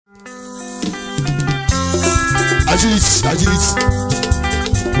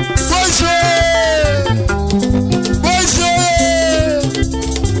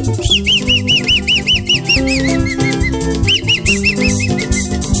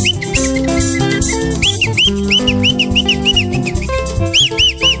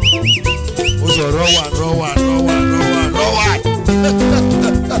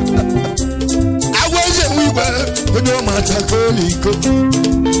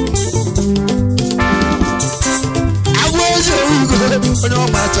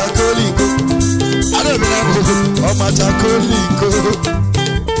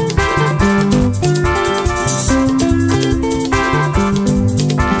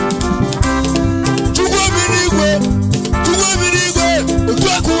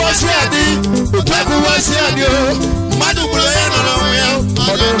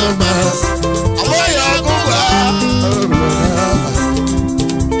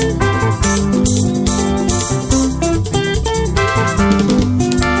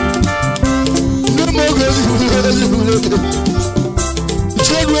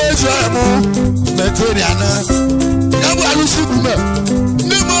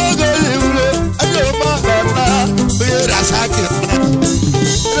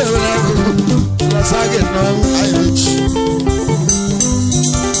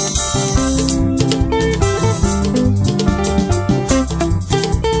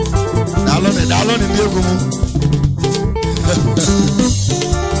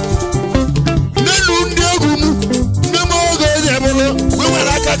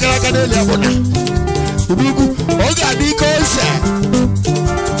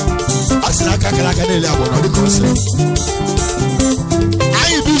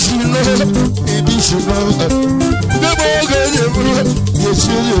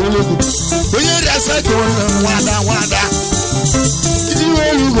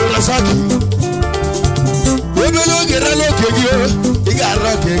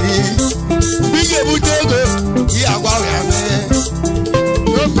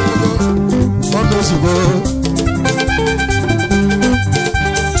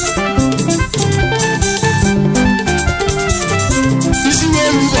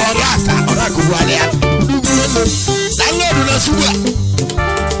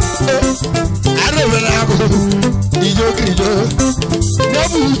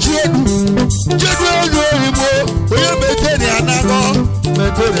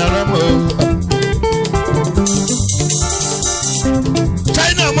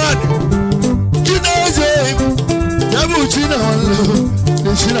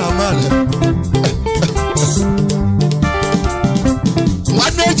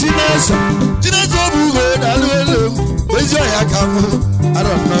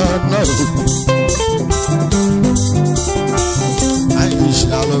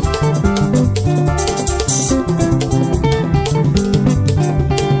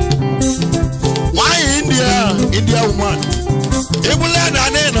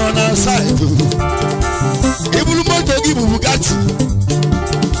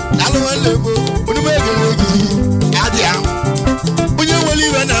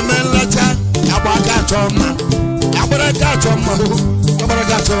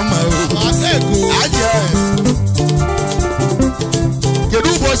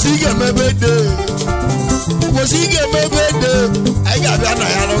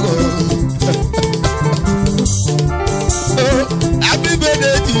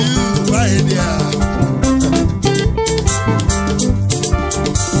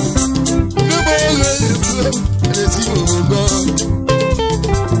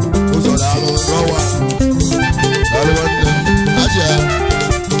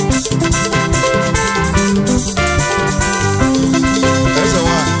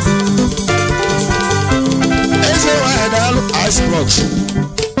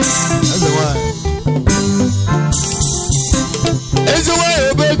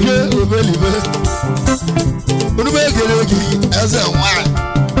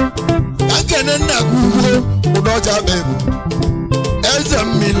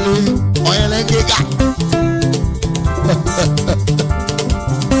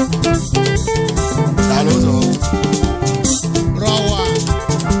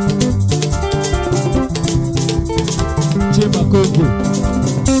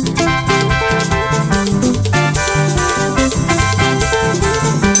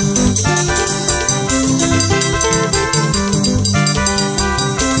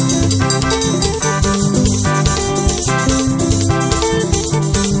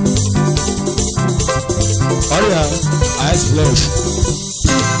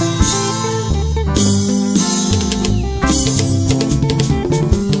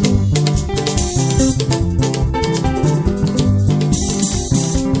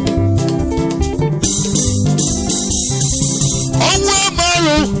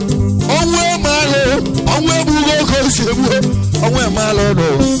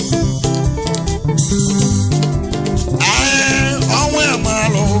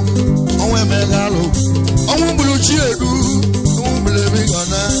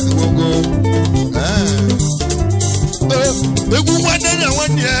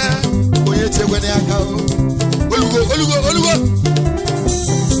one year. When you take when I go, Olugo.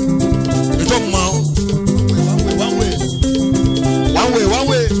 You don't mount. One way.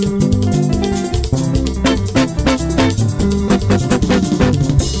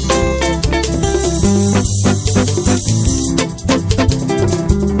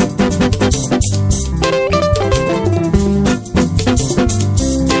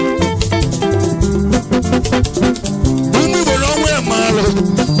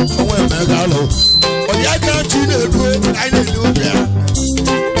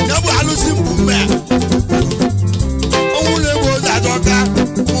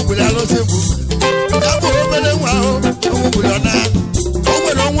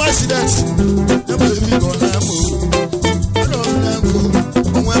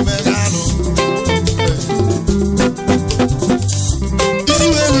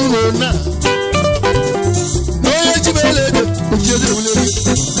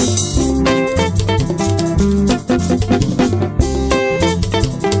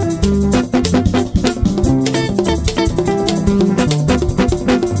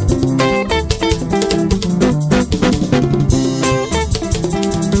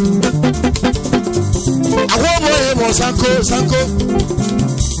 Sanko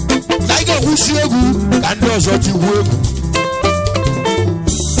Naiga Hushegu and does what you work.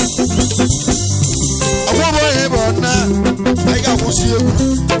 I want my name on now. Naiga Hushegu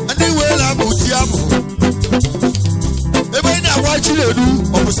and they will have Utiamo. They may not watch you do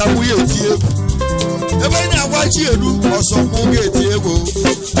or some weird tear. They may not watch you do or some weird tear. You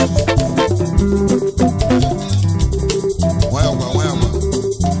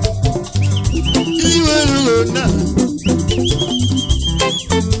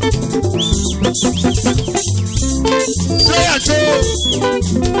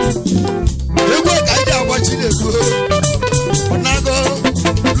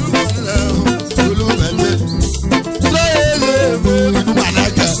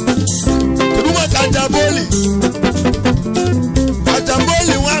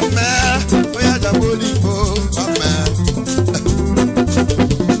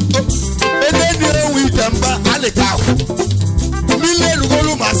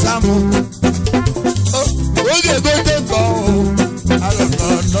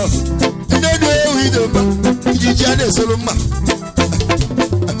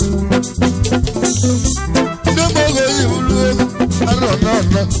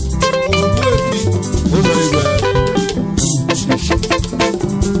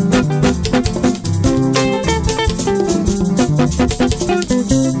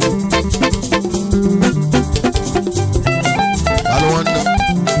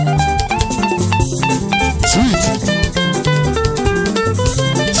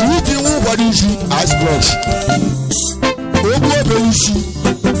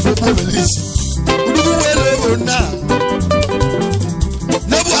will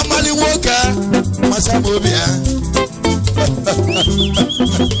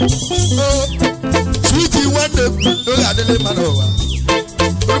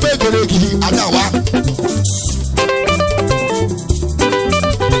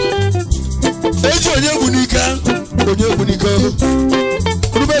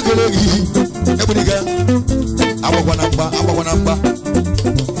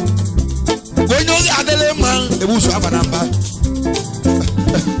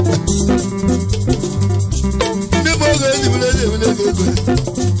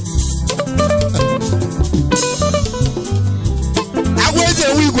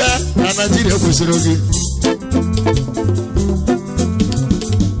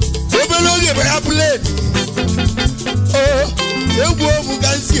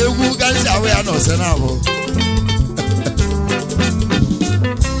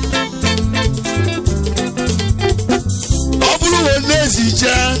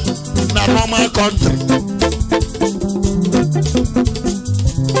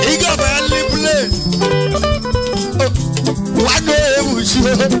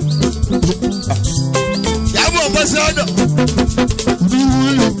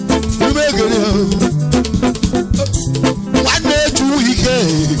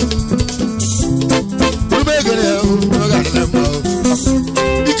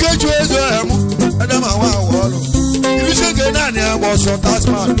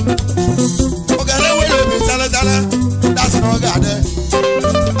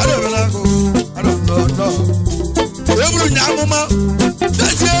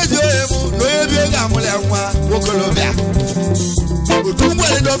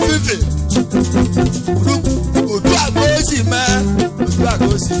now.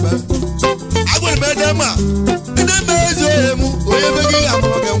 Agosiba. Agwe bedema. Ine mezo emu. Oye begi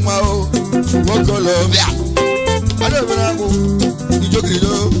amoge mwao. Wokolobia. Ado benago.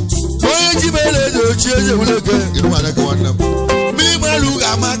 Ijokrido. Oye jibele do cheze uleke. Irumana ka wanam. Mi malu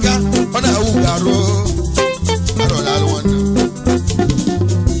amaka. Ona ugaro. Aro lalu wanam.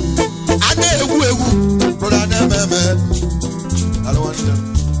 Ade egu. Brother na meme. Alo wanam.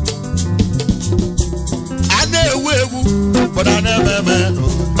 Ade egu. Brother na meme.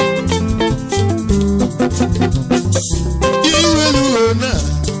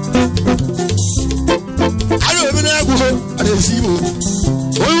 Adesibo,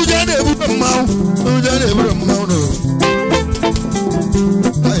 Ojane Bumau, Ojane Bumau.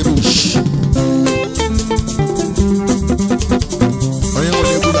 I wish. I am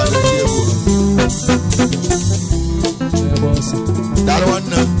going to that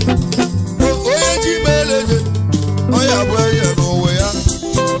one. Oh, Jimele, oh, yeah, boy, you know where.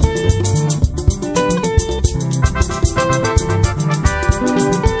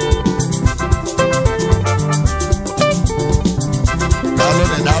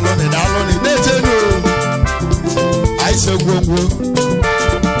 I say gongo.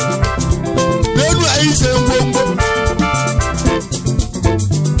 Nenu I say gongo.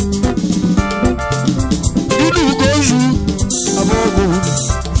 Idu goju abogo.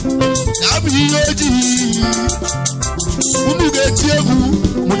 Abi yoji. Unu geti egu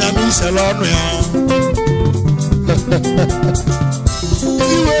munyami selonu ya.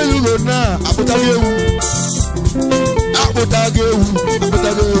 Iwe lugo na abutagewu. Abutagewu.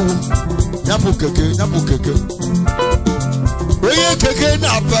 Nyapu keke. Oye keke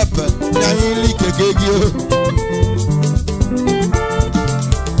na papa, na hili keke gyo.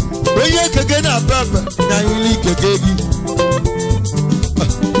 Oye keke na papa, na hili keke gyo.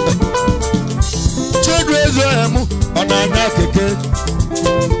 Chedwe zo emu, onanya keke.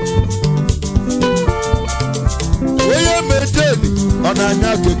 Oye meteni,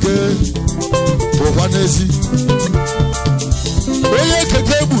 onanya keke. Ofanesi. Oye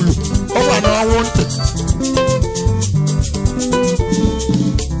keke bulu, owana wonte.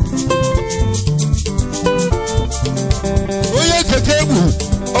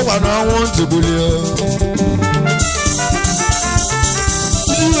 Oh, I want to believe.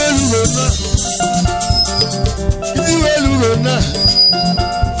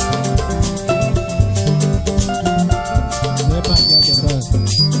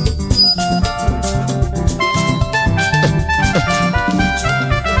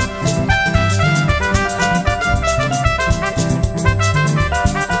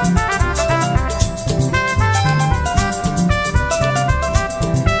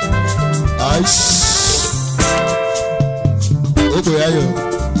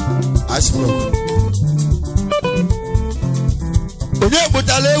 Onye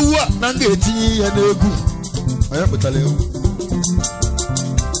butale ewu na nga etinye ya n'egwu. Onye butale ewu.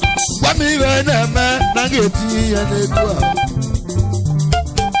 Gwa m ibe na-eme na nga etinye ya n'egwu a.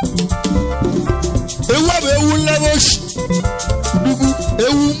 Ewu a bụ ewu nlabochi. Udugu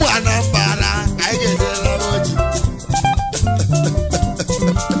ewu mụ Anambra ka anyị ga-eje nlabochi.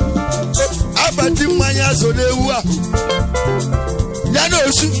 Abati mmanya so n'ewu a. Ya na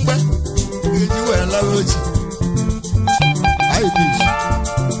osu mgbe ga-eji wee nlabochi.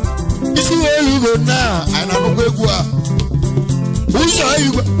 Isi wee lugo na ananukwe gwa uzo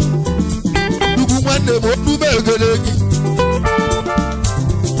igwe dugu nwanne m onube egede gị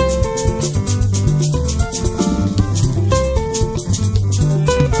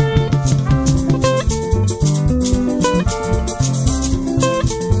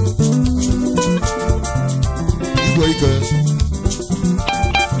igwe ike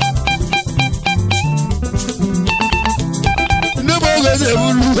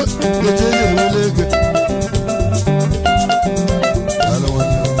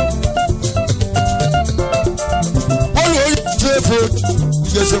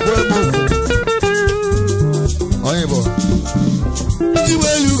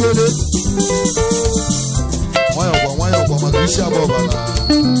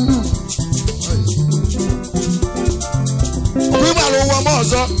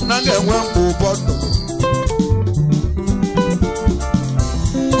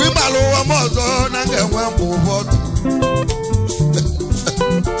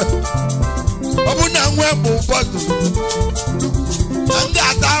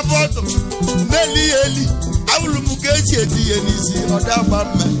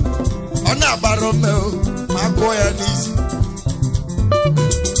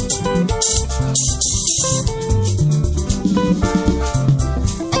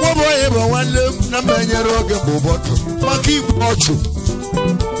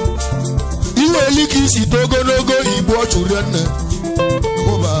iwe liki isi togonogo igbo chụrụnne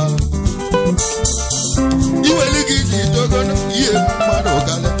ụba iwe liki isi togono ihe mmadụ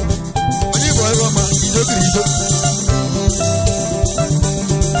gale onye bụ ebe ọma idogirido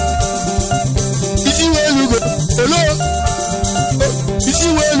isi welugo olo isi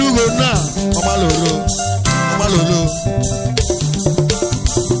welugo na ọmalolo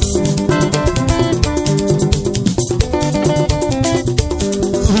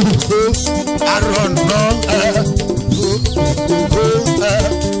I don't know.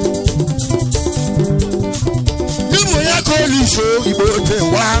 You will call you so you will say,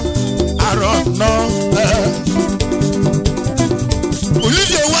 wow, I don't know. You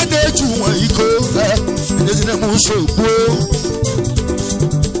say what they do when you go, and there's no more so cool.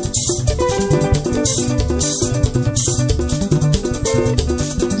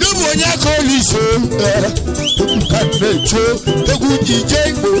 You will call you so, can let you, the good DJ,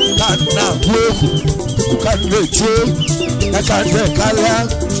 can work. Can let you, I can't take a lot.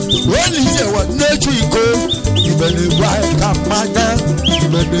 When you say what nature you go, even if I come back down,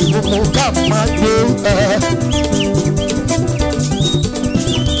 even if you come back down.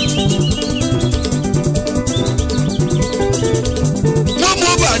 No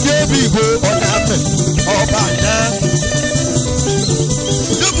more by Debbie go on happen, or by now.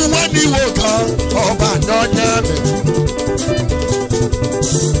 No one you walk out, or by not happen.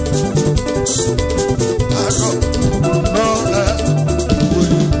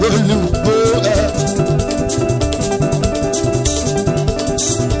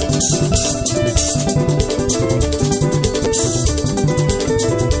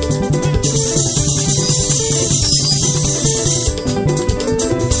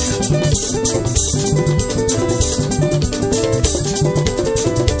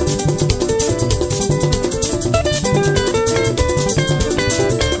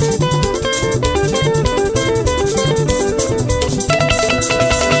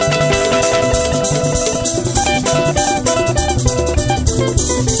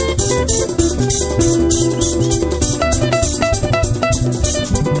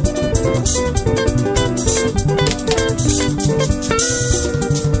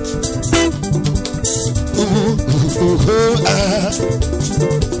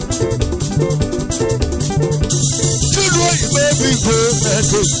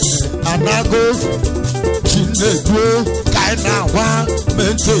 Anago, Chinedu, Kainawa,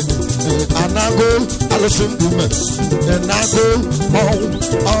 Maintain, Anago, Alison Woman, Anago,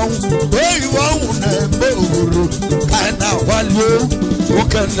 where you want to Kainawa, you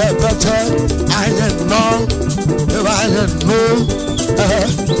can better. I know, if I know,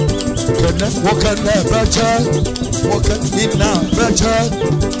 what can better, what can be now better.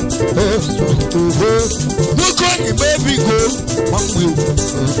 Look on the baby go,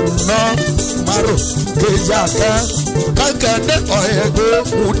 no, Maro, Kejaka, Kakane, Oyego,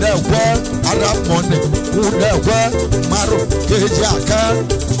 Udawa, Arapone, Udawa, Maro, Kejaka,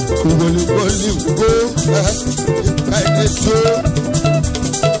 who will go, I so.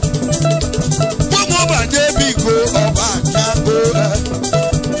 One more by baby go, or by Nago.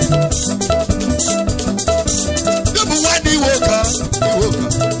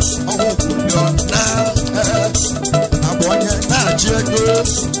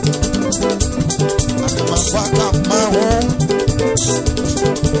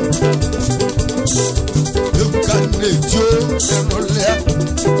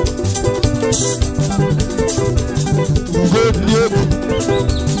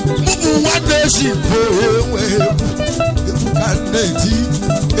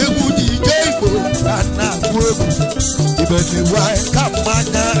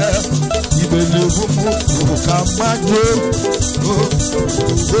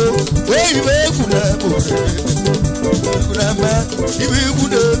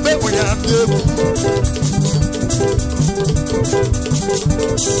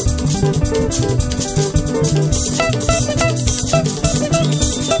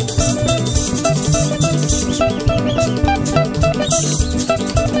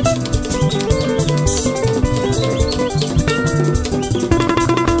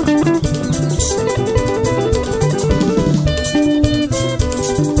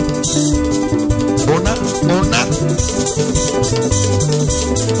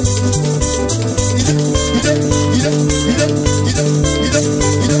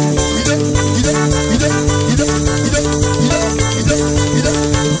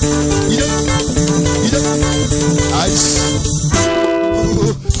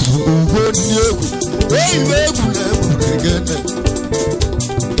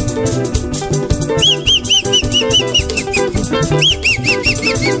 Thank you.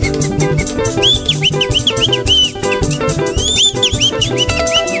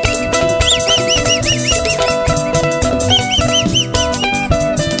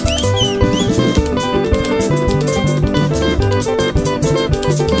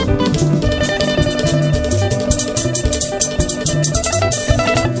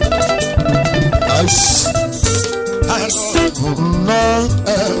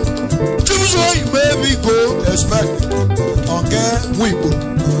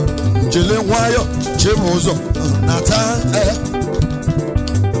 wayo chemozo nata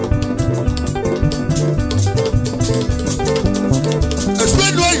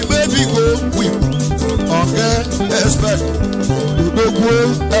expect where you baby go weep okay expect go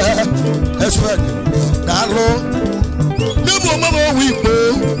expect dalo nebo mama weep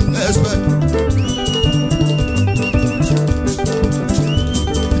expect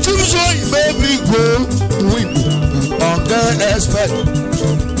choose where you baby go weep okay expect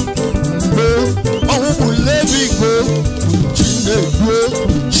oh let me go chinegwe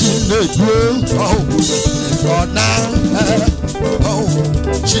oh now oh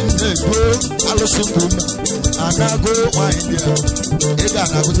chinegwe alosuku anago wine there ega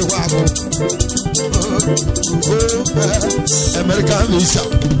na go to wago American visa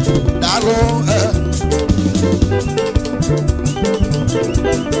dalo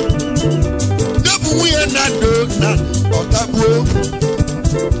debu we na do na otabo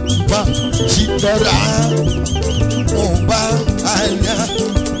ba chidora oba anya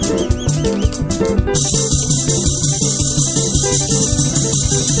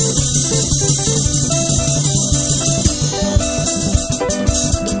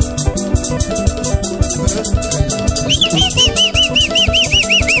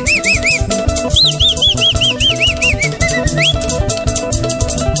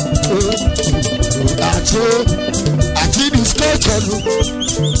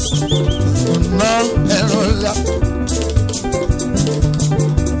no erola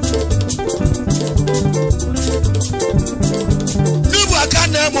nubu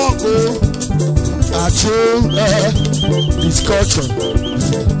akane moko acho discussion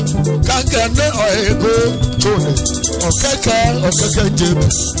kankane oego tone okeke jebe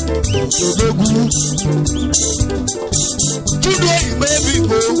odogu tudo imebi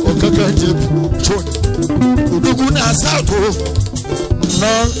go okeke jebe tone odogu na south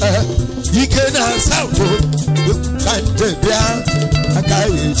no ike na south kanje bia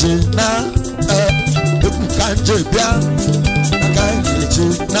akayeje na kanje bia akayeje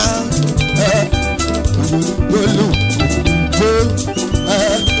na welu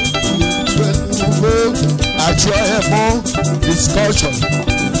ajoyemo discussion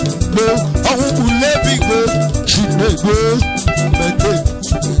no owu ulebi go chinegwe mete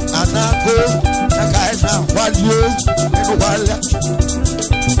anago akaina walio inu wala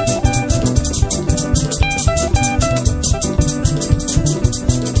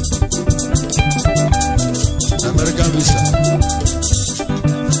American visa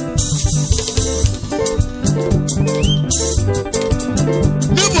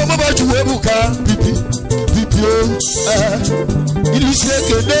Nibo mama juwebuka pipi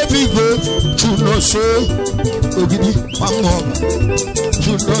iliseke nebigo chuno so ogidi mamo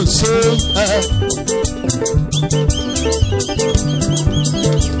chuno so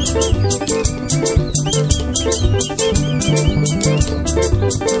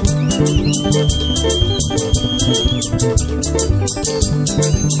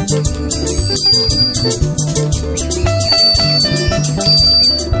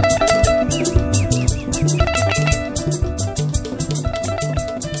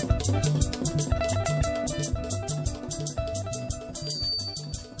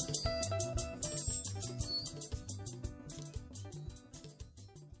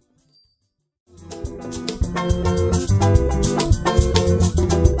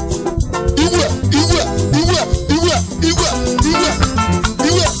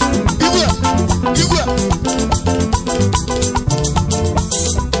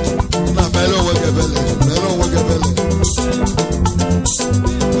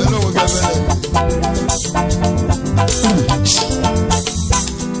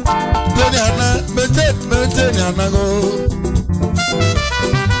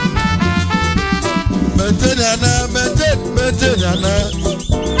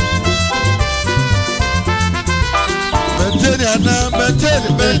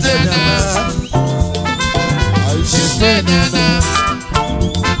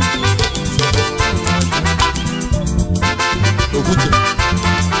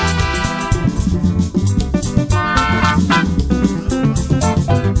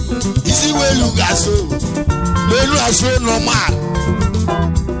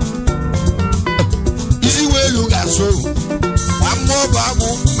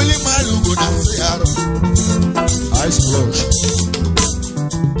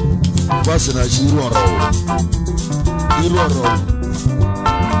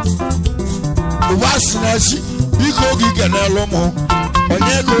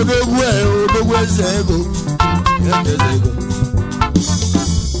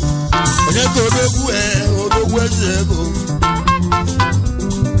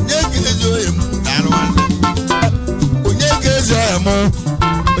ezo em dalu onye ga ezo em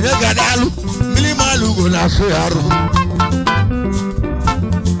onye ga dalu mili malu go na so yaro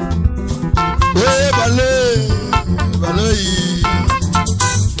baloi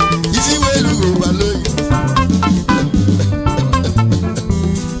isi welu go baloi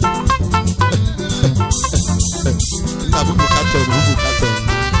na bubu katon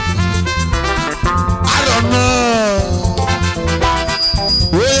I don't know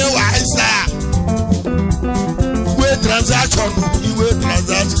where wise where transaction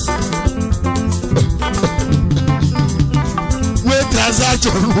where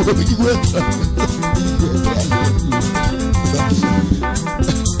transaction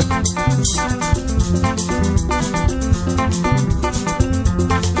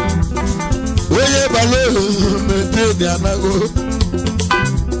where balloon maintain the anago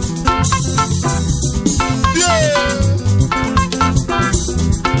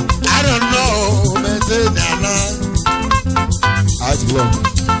I don't know maintain the anago as well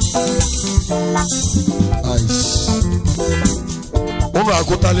Ono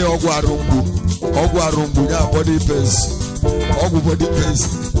akotale ogwu arumbu ya body pains ogwu body pains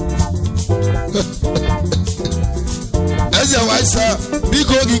eze waisa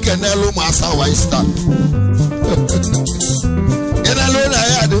biko gi kenelu masa waista enalo na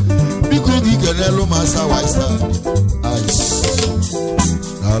yade biko gi kenelu masa waista ice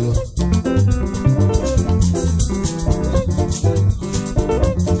halo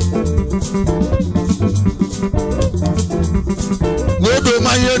wodo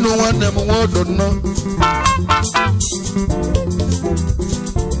mayenu wanne mo wodo no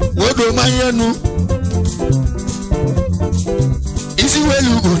wodo mayenu isi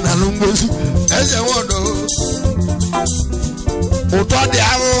welu go na lungosu eze wodo oto de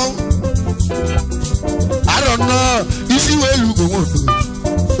awo I don't know isi welu go wodo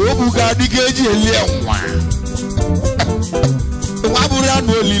obuga dikeji eli enwa enwa buru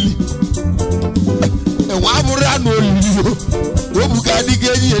anu olili enwa buru anu olili obuga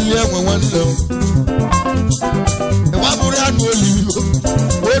dikeji eli enwa wanne enwa buru anu olili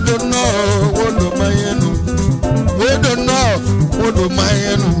wodo no wodo mayenu wodo no wodo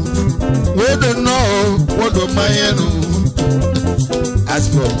mayenu wodo no wodo mayenu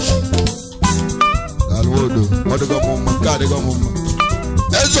aspo alwodo wodo go mumma kade go mumma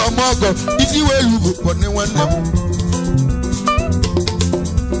ezo mogo isi welu go pone wanne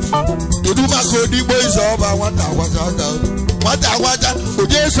odu mako digbo izo oba wata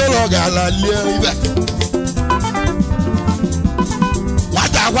oje solo gala lie ibe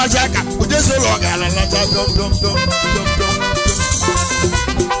wata ka oje solo gala la dom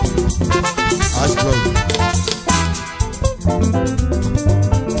aspo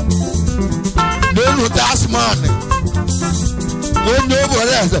no das man no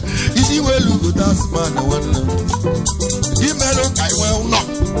bore isi welu go das man wanne imelo kai we no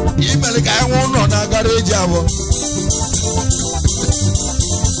imelo kai we no na garage abo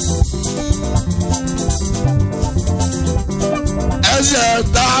as a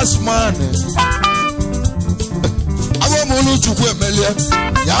das man abo munu chukwu emelie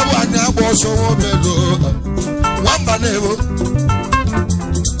ya bụ anya agba so wo belo wamba nebo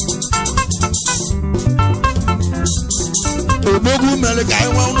odogu mele kai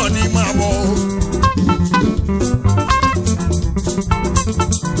wa uno ni mabo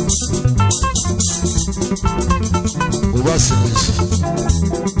oba sinis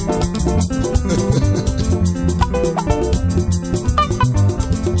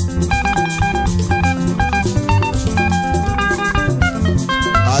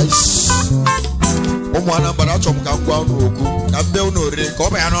aish omo ana bara chom ka ngwa unu oku ka mbe unu ore ka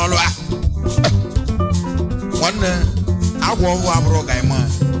oba ya no olu a wanne agwo ovu abro gaima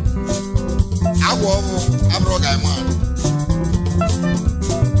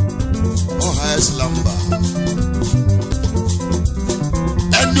oh has lamba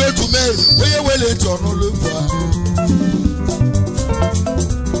endo to me weye wele to no lupa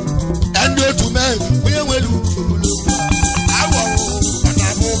endo to me weye wele lupa agwo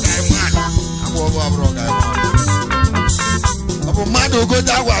abro gaima abu madu go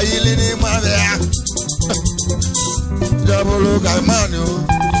ta wa yili ni ma be ya Jabolo Gaimano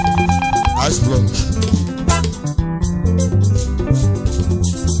as block.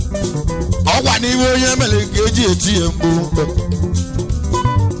 Ọwani wo ye mele keji eti embo.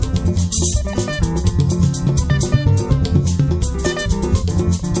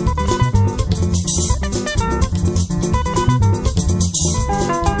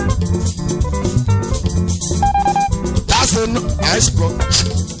 That's an ice block.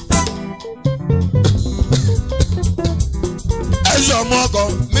 Ezo Moko,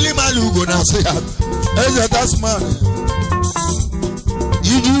 Milimalugo na say Ezo that's man.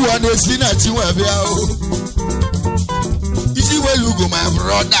 EGWU want to see that you have your EGWU my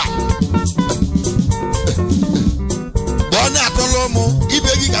brother. Bona Tolomo,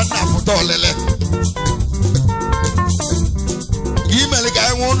 Ibegi Ganapotolele. Email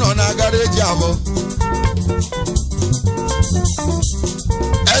guy won't on a garage jabo.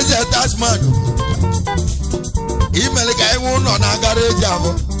 As a task man, email guy won't on a garage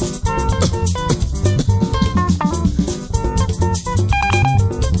jabo.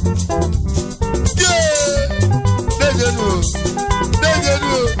 They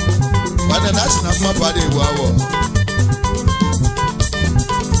do. But the national party, wow.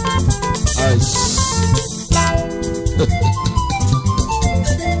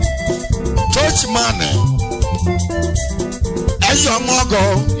 Church man, as your mogo,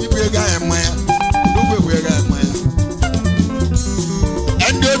 you be a guy in my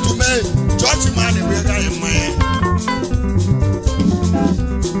and go to me, church man, you be a guy in my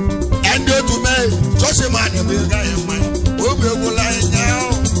and go to me, church man, you be a guy in my we'll be able now.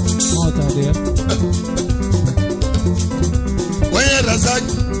 Where does that?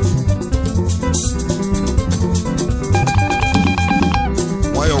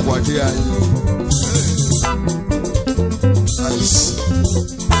 What are you? Nice.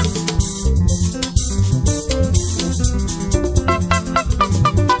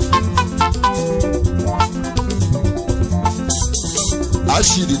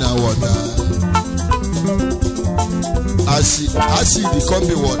 Acid in our water. Acid become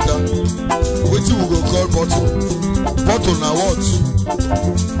the water. What you go call bottle? Bottle now what?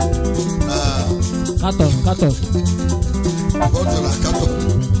 Cut off. Bottle and cut off.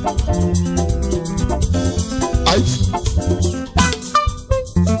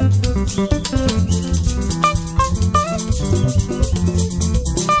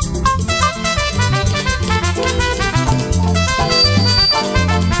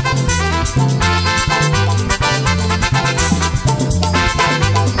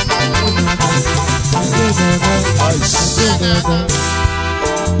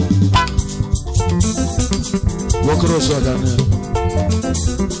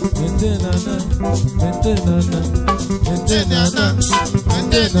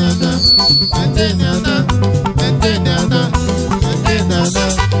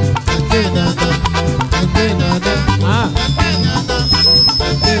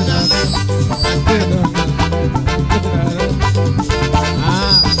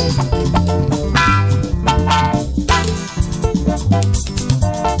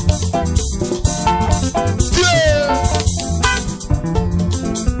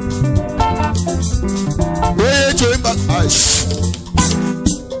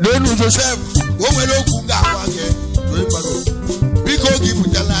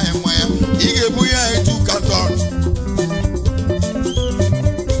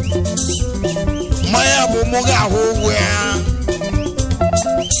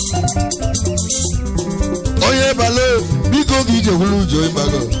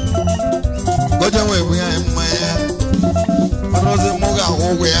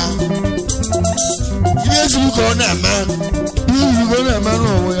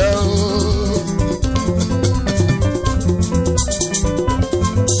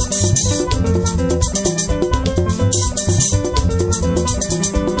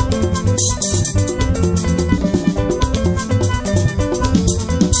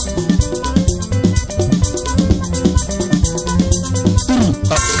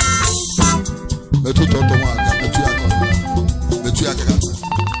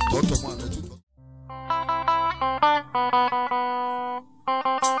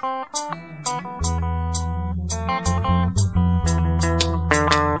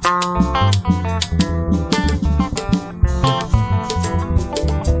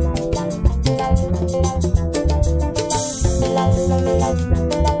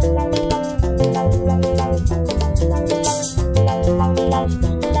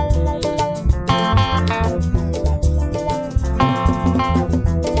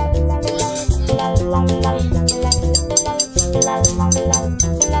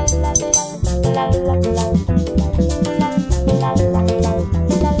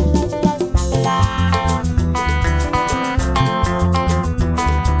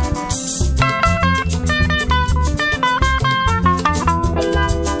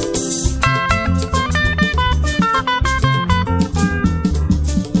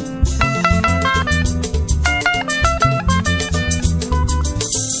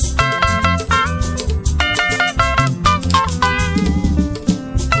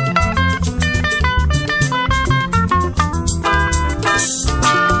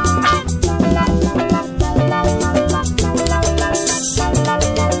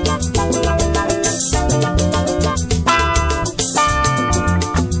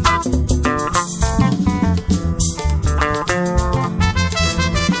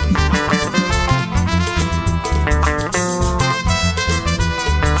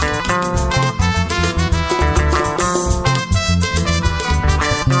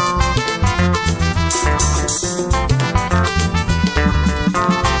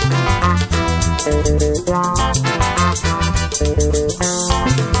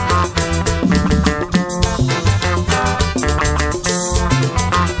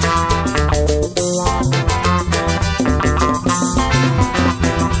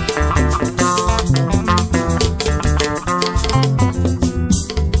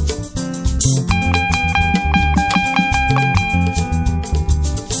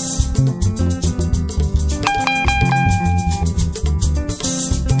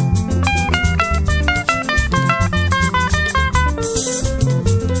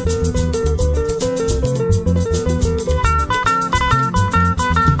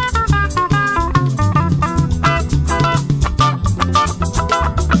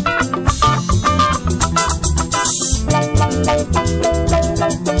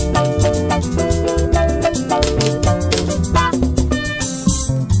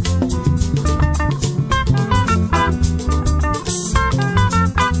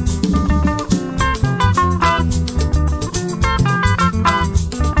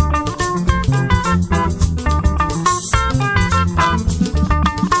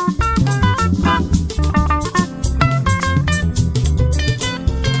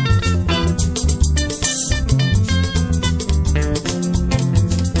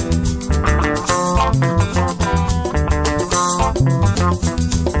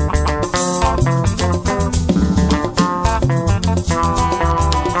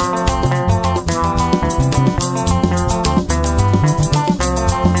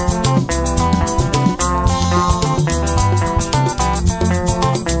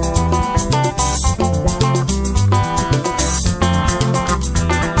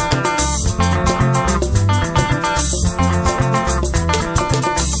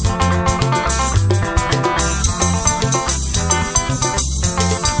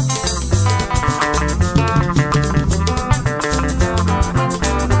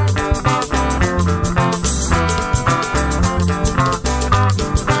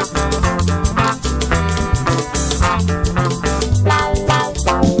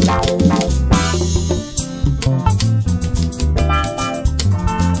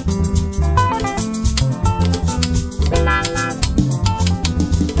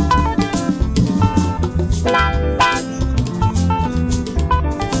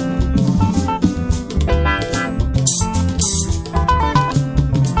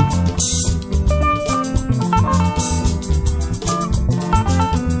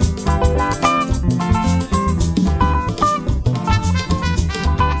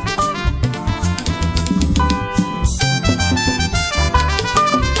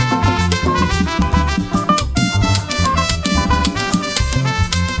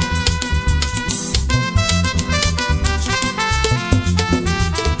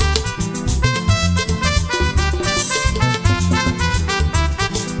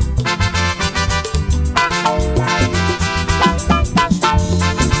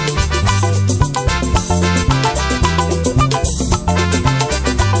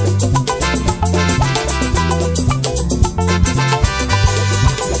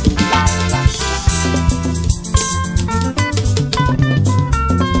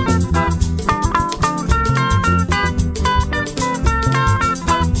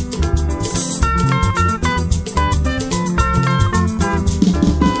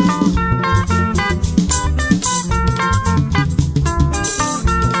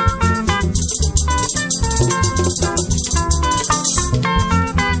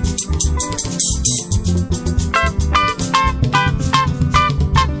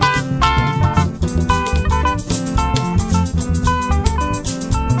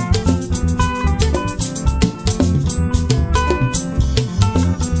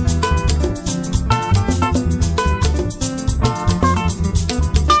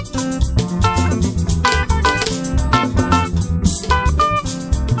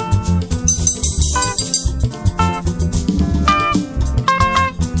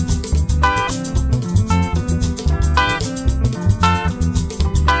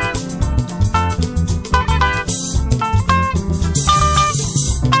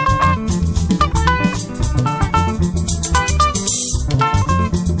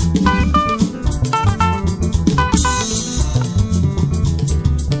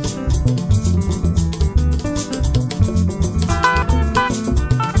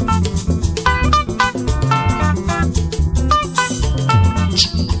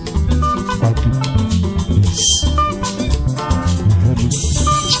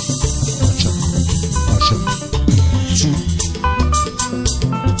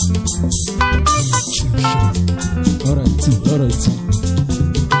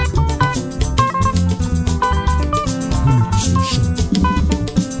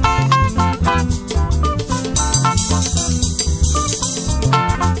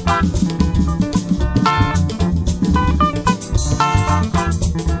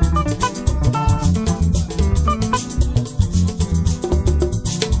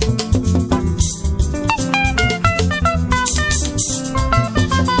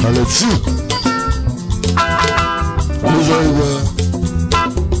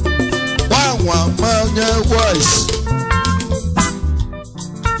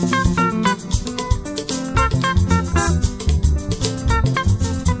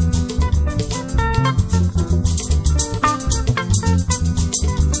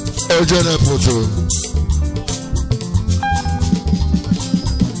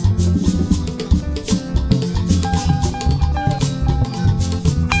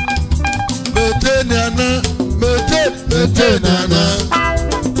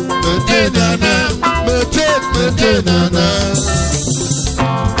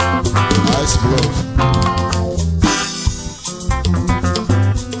 Ice block.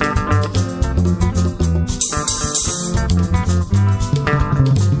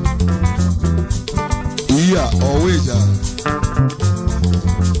 Yeah, always.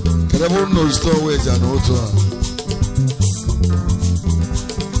 Can everyone know store wage and also?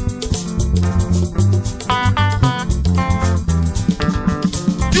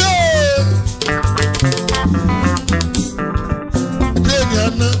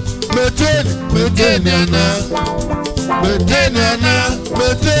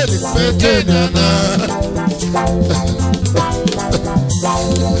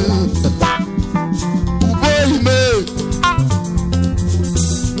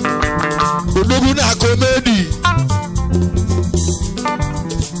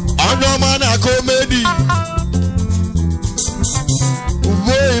 Comedy.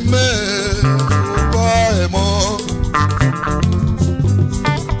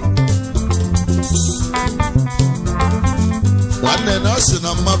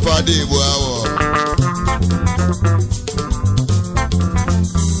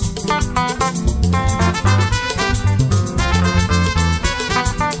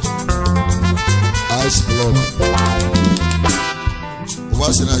 Ice block.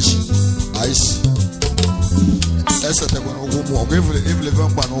 What's in ice? Essa te quando o mo ele levar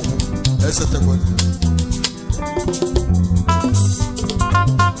um pano. Essa te quando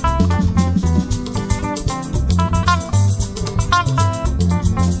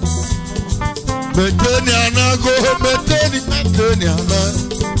Meteni anago, meteni anago,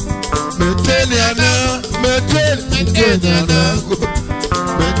 meteni anago, meteni anago,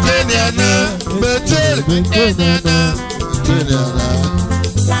 meteni anago, meteni anago.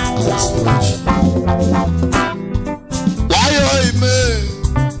 Why are me?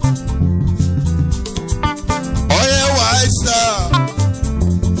 Oh yeah, why sir?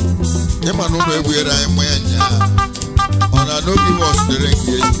 You man know where I am when I know he was drink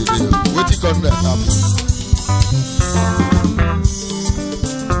yesterday. What he got that up?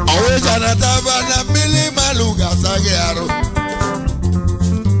 Always another one a Billy Maluga Sagaro.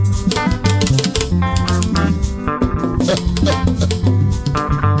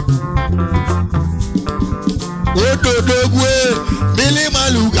 What do Billy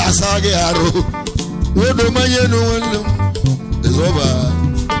Maluga Sagaro? What do my no is over.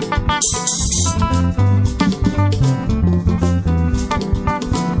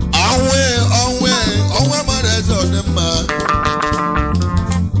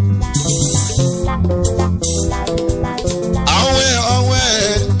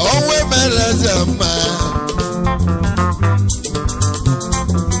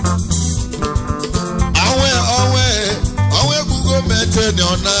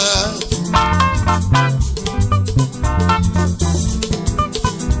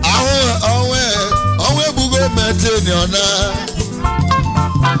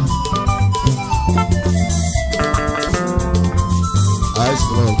 Ice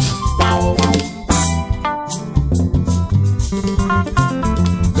block.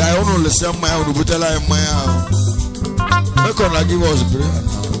 Guy, I don't listen my own, but I am my own. How can I give us prayer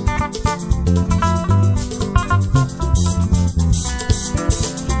now?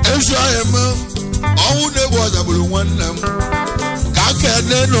 So I am. I would never was able to want them. Can't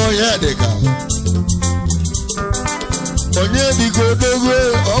get no yadika. Onye biko dogo,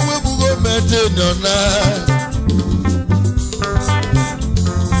 onwe bugo mete nona.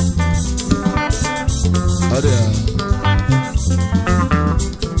 Adia.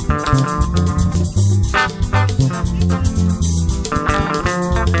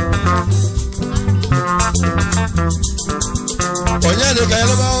 Onye de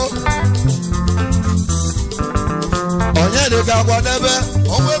kaelaba. Onye de ka kwadebe,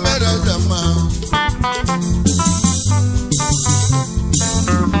 onwe mere zema.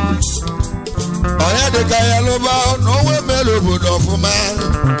 Onye de ka yaloba, onwe mere obodo ofuma.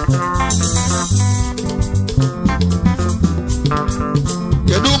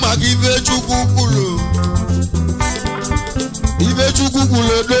 Kedu maka ife Chukwu kwuru? Ife Chukwu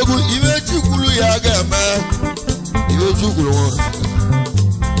kwuru odogwu, ife Chukwu ya ga-eme. Ife Chukwu nwụrụ.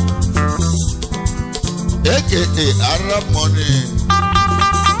 AKA Arab money.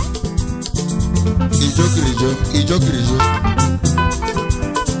 Ijokirijo.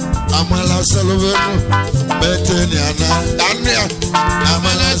 Amala Saloveno, Beteniana,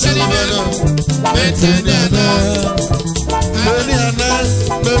 Amala Saloveno, Beteniana, Beteniana,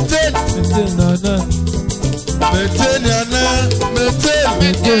 Beteniana, Beteniana,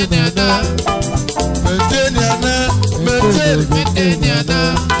 Beteniana, Beteniana,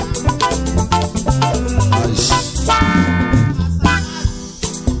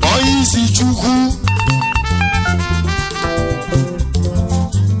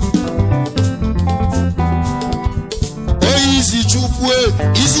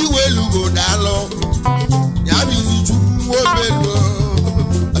 isi welu go dalo ya bizi chukwu obelu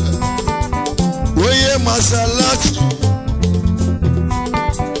oye masalati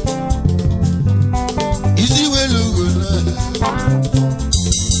isi welu go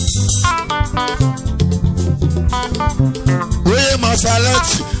oye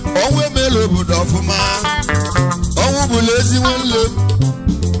masalati onwe melo bodo fuma onwu bulezi wele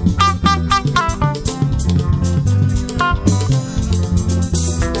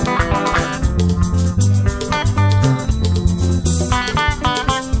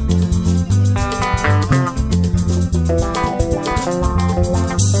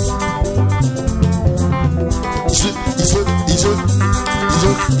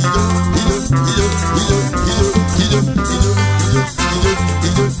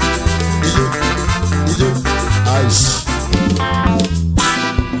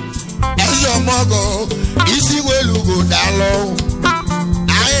isi welu go dalo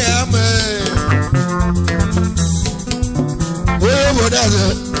I am we bodaze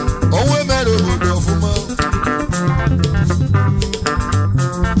onwe mero bodo fuma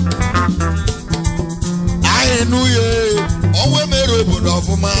I knew ye onwe mero bodo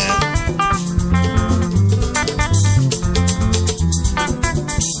fuma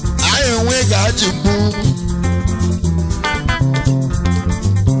I enwe gaji mbu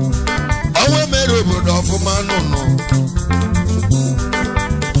obodo ọfụma nụnụ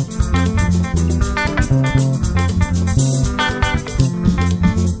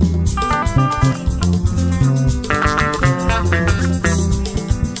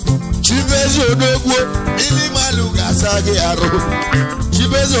Chibezi odogwu ili malu ga-asa gị arụ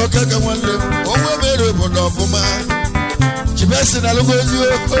Chibezi okeke nwanne onwe mere obodo ọfụma Chibezi na lugozi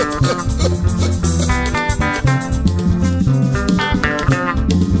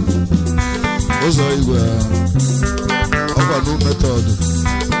ụzọ igwe ọkwado method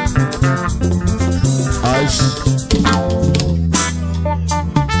ice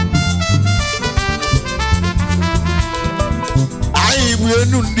anyị bụ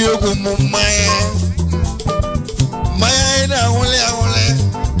enu ndị egwu mmanya anyị na-ahụle ahụle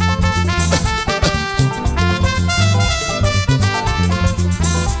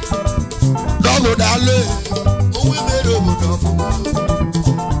dọgụ daalụ onwe mere obodo ọfụma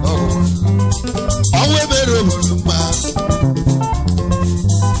onwe mere obodo mma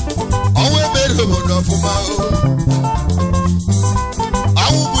onwe mere obodo ọfụma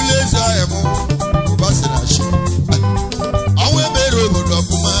anwụ bụla eze ahịa m ụba si na chi onwe mere obodo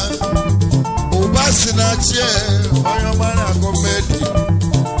ọfụma ụba si na chi onye ọma na-agụ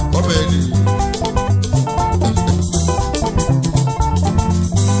komedi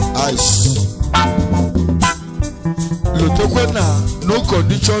lotekwe na no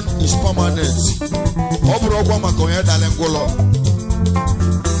condition is permanent ọ bụrụ ọgwa maka onye dale ngwụlọ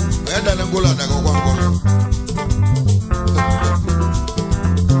adaga ọgwa ngwụlọ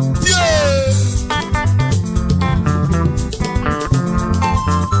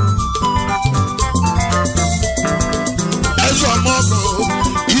ezo ọmọgụ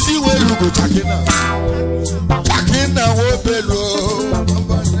isi welu bụ chakina wobelu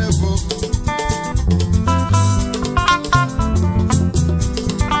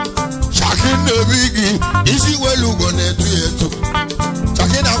bigi isi welu go na-etu etu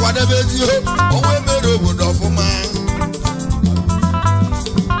chaki na kwadebe ezi onwe mere obodo ọfụma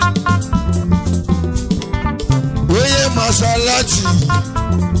onye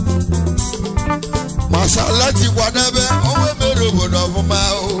masalati kwadebe onwe mere obodo ọfụma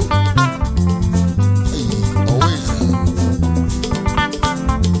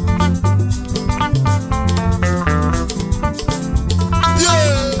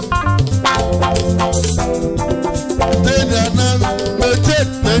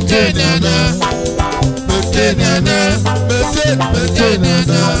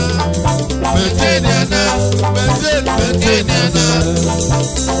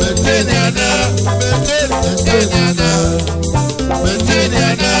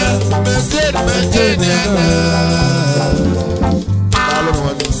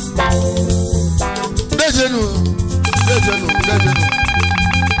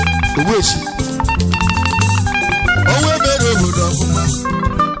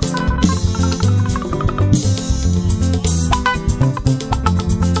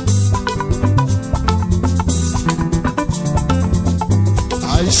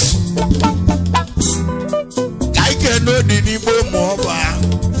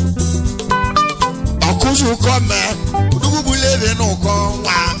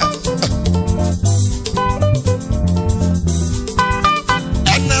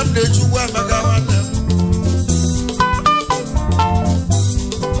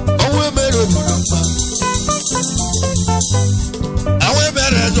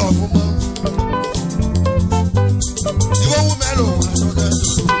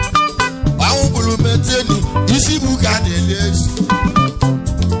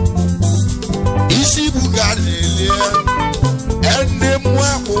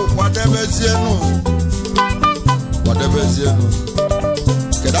Zeno. Whatever Zeno.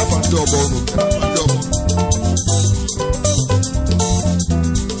 Get up and do a bone.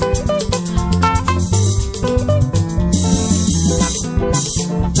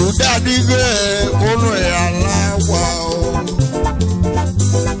 Daddy, only allow wow.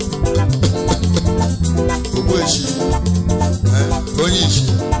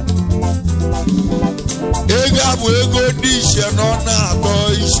 EGWU ego dish no na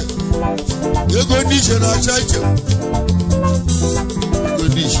toys. Ego dish na church. Ego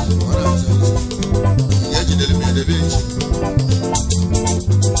dish. Yaji dele me de bench.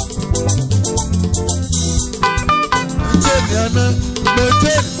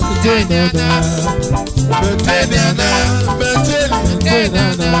 Beteniana.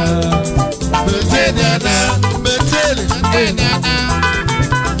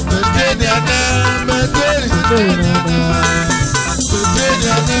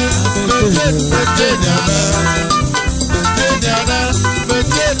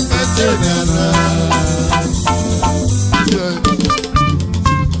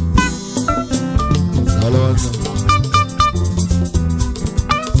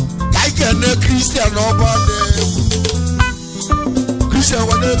 Christian over there. Christian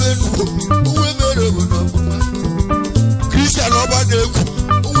whatever Christian over there.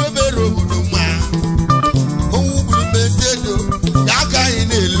 Whoever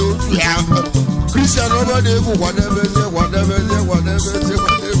Christian over there. Whatever.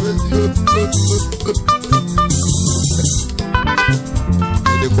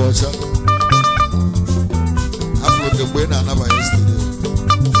 The culture. After the brain and never yesterday.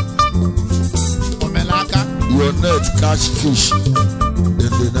 Your net catch fish in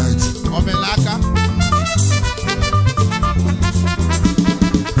the night. Omelaka.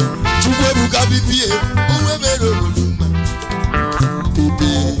 Chubuka bibi, uwe mero buluma.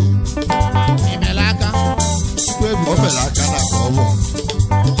 Bibi. Omelaka. Omelaka na kobo.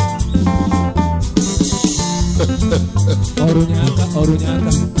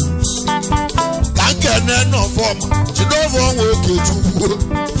 Orunyaka. Kanke no form. Chidovo nwe kechubu.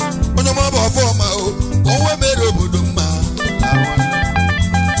 Ono ma ba form o. Owe mero buluma.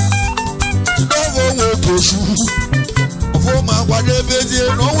 Chidovo nwe kechubu. Ofoma kwadebezie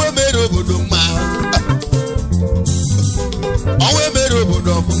no we mero buluma. Owe mero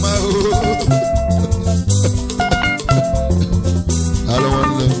buluma o. Hello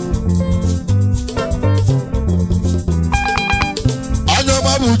one.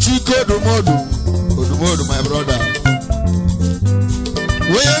 Chiko Odumodu, my brother.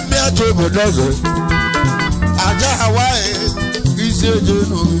 We me at Obodogo. Aja Hawaii, is a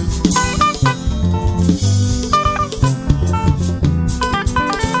journal.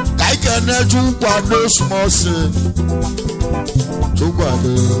 I cannot do what no small sin. To what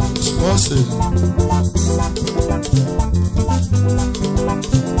small sin.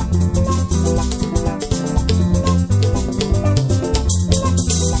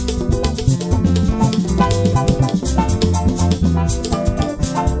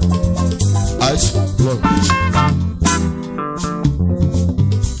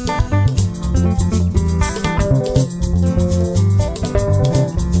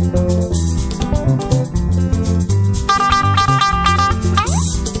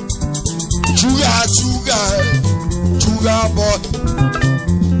 Sugar boy.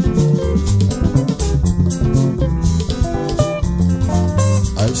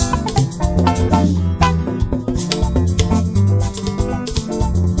 Ice.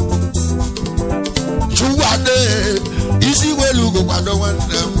 Sugar day. Easy way to go. I don't want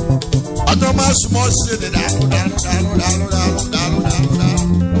them. I don't want small city.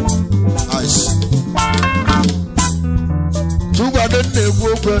 Ice. Sugar day.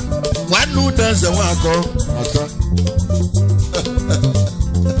 One new dance and one go.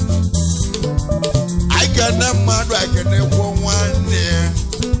 I can mad, I can never one there.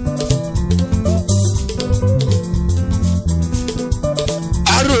 I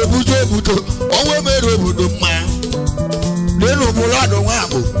don't know, man. They know Molado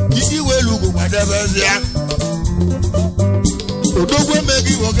Wabo. You see where you go, whatever they are. Don't go make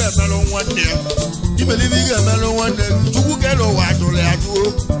you get a melon one day. You believe you get a melon one day. You get a white or a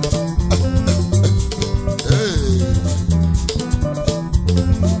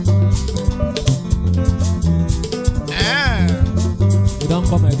don't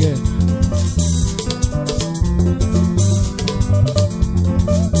come again.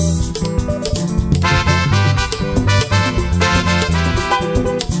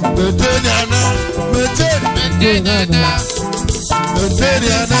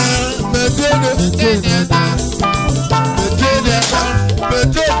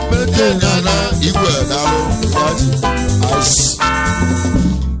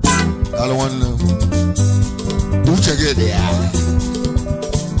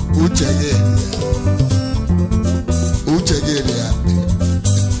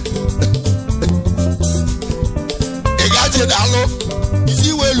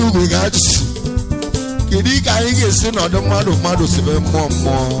 No, the mother, seven more.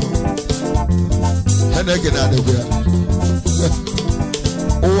 And I can add it.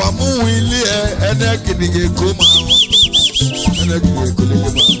 Oh, I'm willing, and I can get come and I can get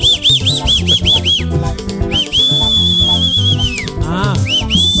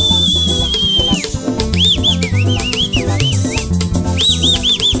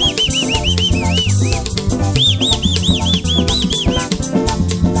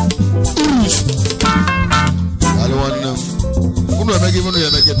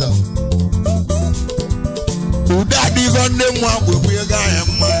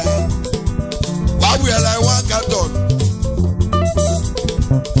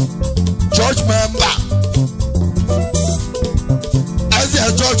church member as a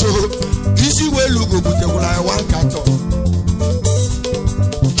church easy way look go put like one carton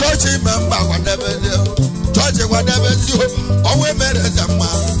church member whatever church whatever always made as a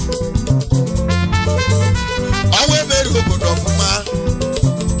man always made open of man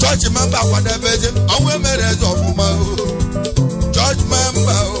church member whatever always made as of man church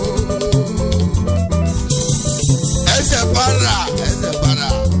member as a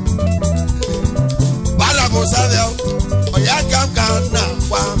para Mosavia, Oyakam na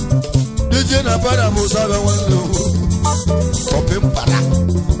wa. DJ na para Mosavia wando. Kopim para.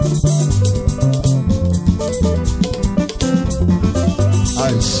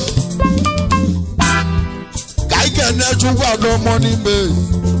 Ice. Kaika na chukwa no money me.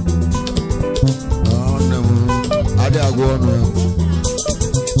 Oh no, ade agwo no.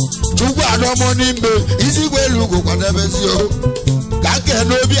 Chukwa no money me. Isi we lugo kwa debesi o. Kake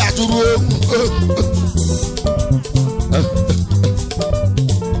no bi aturu.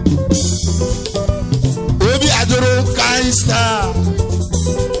 Obi adoro kaista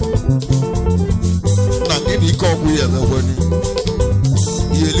na ngini ko ku ya na wani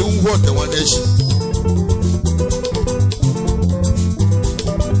yeli ngwo te waneshi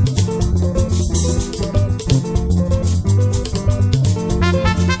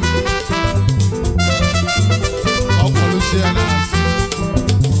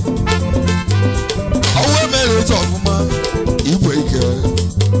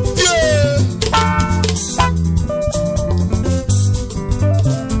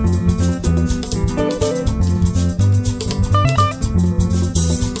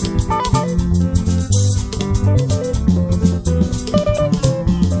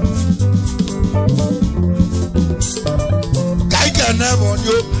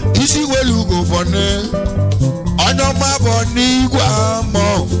Isi welu go bone ono ma boni gwa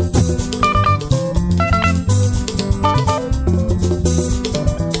mo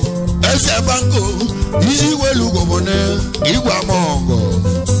ese bango isi welu go bone igwa mongo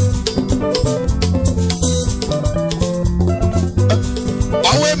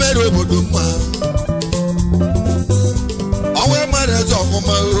awe mere obodo ma awe mere zo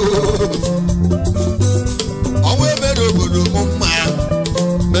ma awe mere obodo ma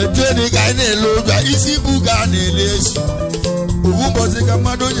Between guy ne loga isi buga ne lesi Ubu bosi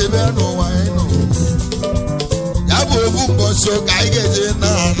kamado jebe no wa eno Yabo ubu bosi o kai geje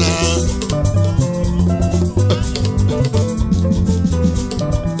na na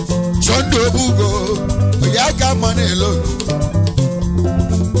Chondo bugo Oyaka mane lo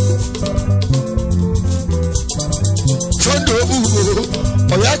Chondo bugo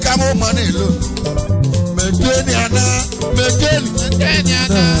Oyaka mo mane lo Meteni ana Meteni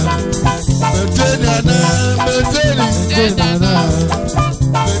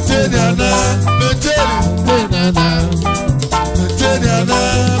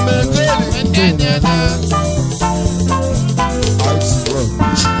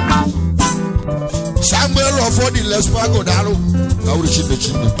Samuel of the Let's Pago Dalo. I will see the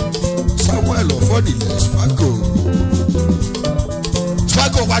children. Samuel of the Let's Pago.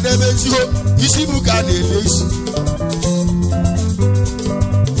 Pago, whatever you see, you can do.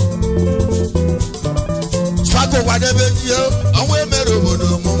 Pago, whatever you are, we met over the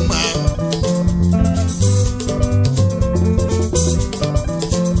moment.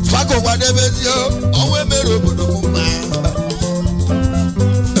 Pago, whatever you are, we met over the moment.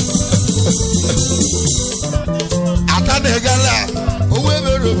 Ata negala, we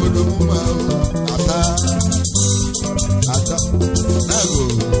met over the moment. Ata.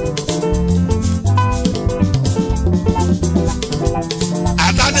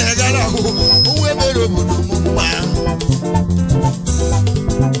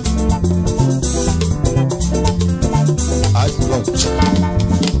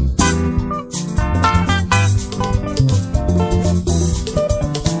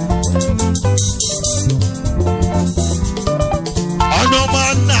 no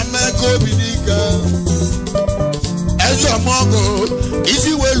man na make obinika ezo mogo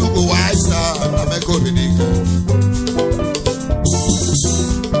isi welu go wisa na make obinika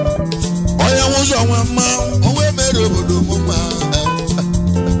oya wuzo nwa ma onwe mere obodo mo ma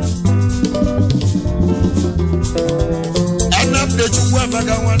anam de chukwu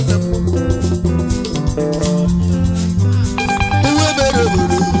abaga nwante onwe mere obodo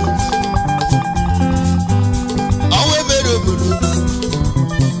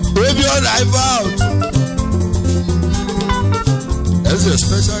baby, all life out. That's a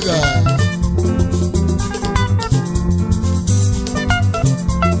special guy.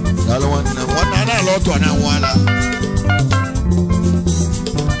 One lot one and one.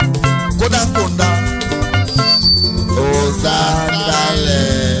 Koda Kunda. Oh, Dale.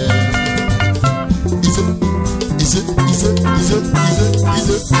 Is it?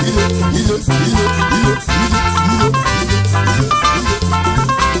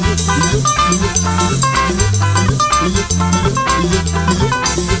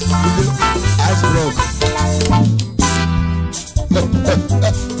 Ice block.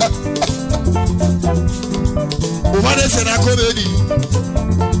 Umane sena comedy.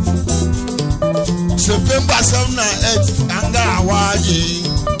 September 7 na 8 anga awaji.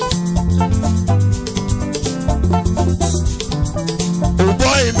 Oh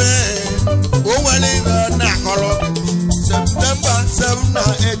boy man, oh wale na kolo. September 7 na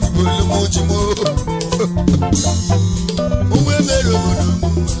 8 bolu mojimo. Uwe mero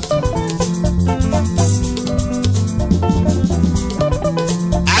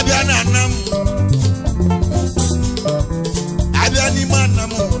Abiana nam Abiani manam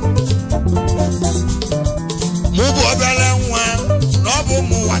Mubu obele nwa Nobu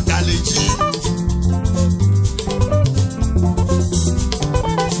mu wataleji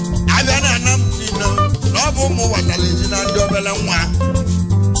Abiana nam nina Nobu mu wataleji na ndi obele nwa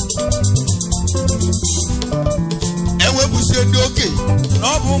Ewe busie ndi oke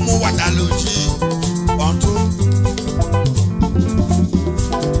Nobu mu wataleji Ontu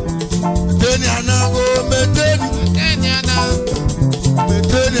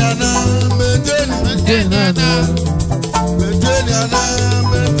Meteniana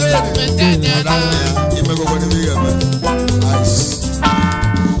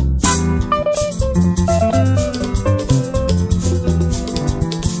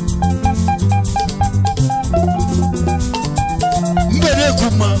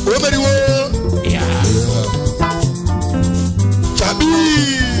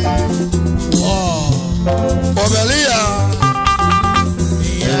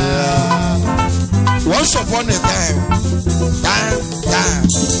once upon a time,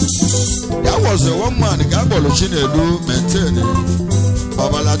 there was a one man, Gabolo Chinedu, maintaining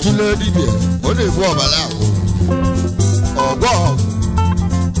Obala to Lady, what they were Obala or God.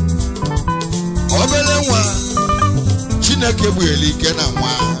 Obelewa, Chinakebuli,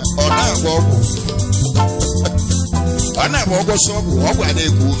 Kenama, or Nabobo. Anabobo Sobu, Obane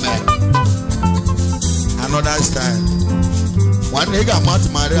woman. Another style. One nigga mat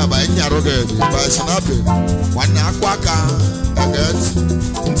Maria by Yaroga by snapping. One aquaka against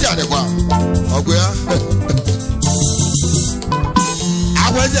Tiadequa. Oguya.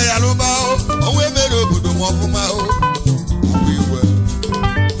 I was a Yaluba, away made up with the Mopumao. We were.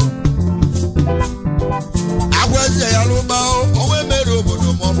 I was a Yaluba, away made up with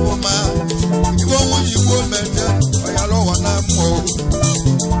the Mopuma. You won't you go mention or Yalo one more.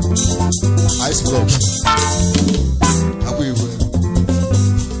 Ice block. We were.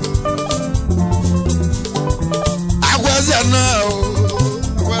 Now,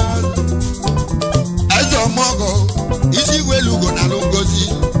 as a mogo, easy well, you gonna look good.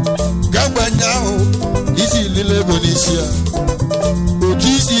 Gamba now, easy little Bonicia. But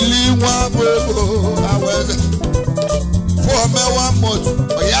easily one I was for me 1 month.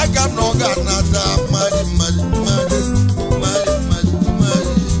 But I got no got not that much.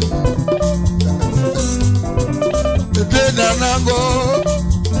 The day that I go,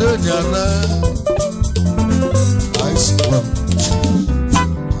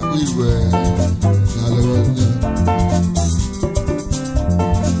 we were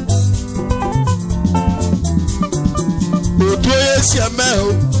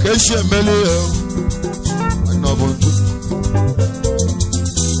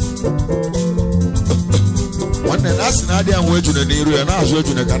one and that's not the way to the near and I was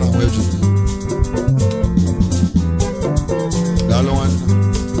waiting to get away to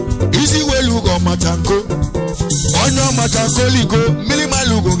easy way you go, Machanko. Onyo Machanko ligo, Milima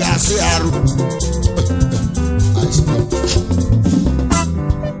Lugo Gasi Aru.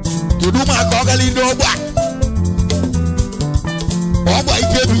 To do my goggling no back. ọgba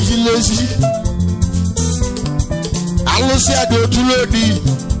ike bijilezi alụsị adị otulodi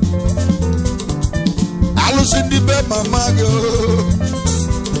alụsị ndị be mama gị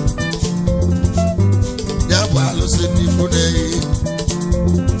ya bụ alụsị ndị bụ na-eyi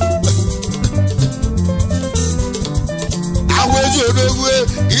ahụ ezi odogwu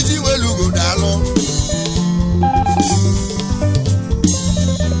iji welugo daalụ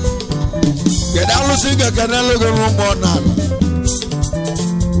kedu alụsị ga-ekenelego n'ụgbọ n'ala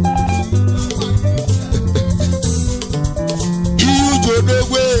ihe uche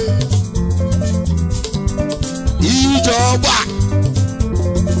odogwu ihe uche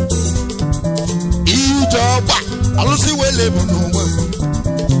ọgba alụsị wele bụ n'onwe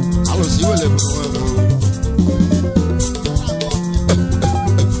alụsị wele bụ n'onwe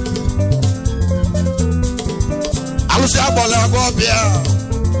alụsị agbọla agwọ ọbịa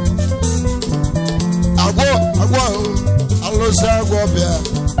agwọ alụsị agwọ ọbịa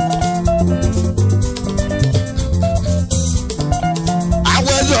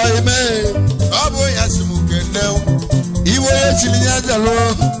agwọ eze ime ọ bụ ya si m kene iwe ya chiri ya jalo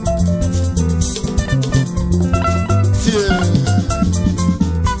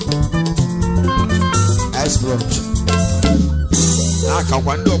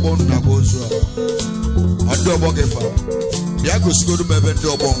akakwa ndị ọgbọ nna bụ ozu a ndị ọgbọ gị fa bịa gosigodu m ebe ndị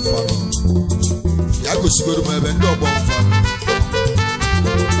ọgbọ mfa bịa gosigodu m ebe ndị ọgbọ mfa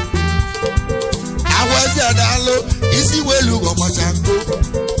agwa ezi adaalụ isi welu ugo machanko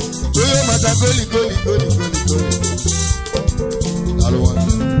onye machanko goli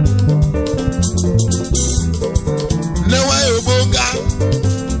nnewaanyị ogbonga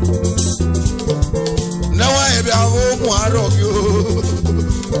nnewaanyị bịa hụ ụmụ arọ gị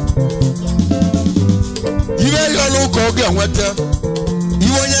iwe yọrọ ka ọ ga-enweta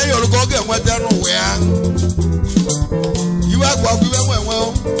iwe onye yọrọ ka ọ ga-enweta n'ụwa ya iwe agwagwa iwe nwenwe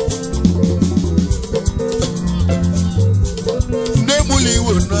nne mụlụ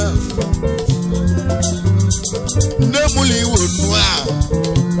iwe nnu a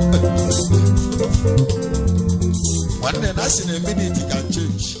one that's in a minute can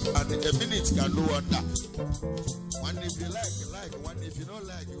change and a minute can do wonder. One if you like, one if you don't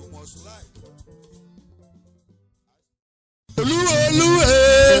like, you must like.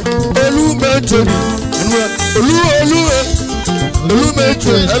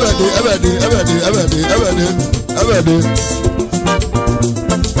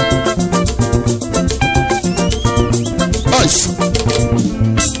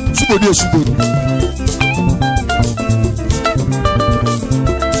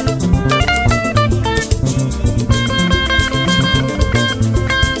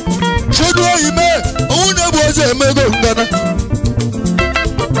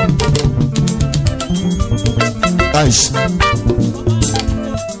 Nice.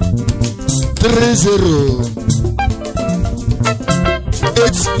 30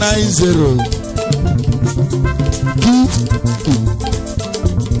 890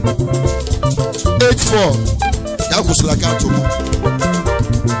 84. Ya kusula kanto mo.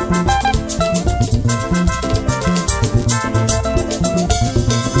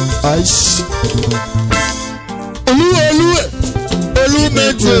 Nice. Olu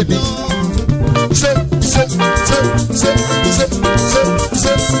metodi.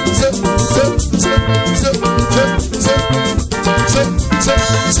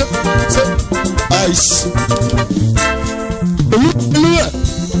 Ice.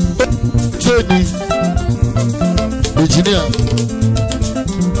 Tony. Virginia.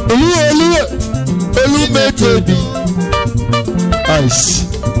 Olu metodi. Ice.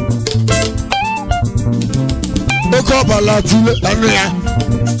 Oko balatule ania.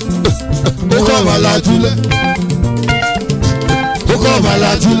 Oko balatule. Oko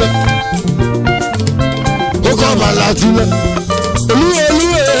balatule. Oko balatule.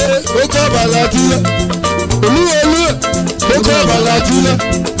 Oko balatule. Oko balatule.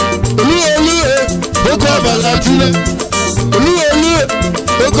 Oko balatule.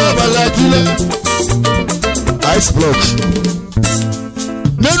 Oko balatule. Ice block.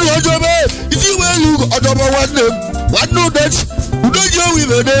 Nenu ojobe, if you will look ojoba one name, one know that you don't go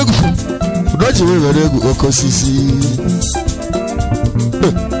with a nego. Don't you with a nego, Okosisi.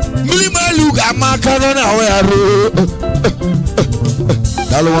 Milima look at my canon away.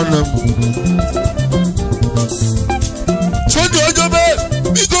 Dalo one name. So the ojobe,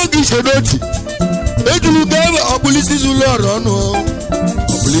 we go give a dirty. They do never a police is Lord on.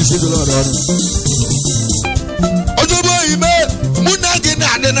 Police is Lord on. Ojoba ime.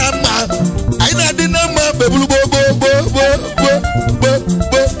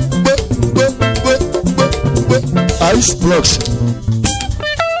 Ice blocks.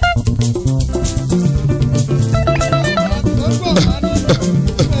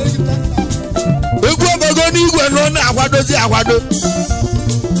 igwe nọ na-akwadozi akwado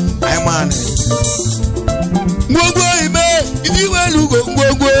anyị mana ngwongwo ime iji welu ugo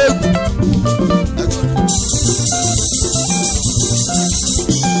ngwongwo egwu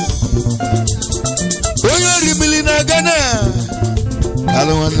onye orimili na Ghana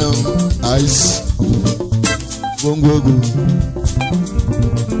alụ nwanne m ice ngwongwo egwu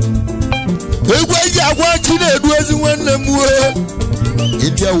egwu eji agwa chi na-edu ezi nwanne m wee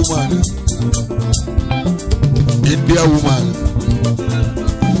India woman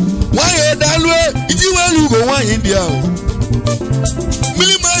why dalwe iji welu ugo why India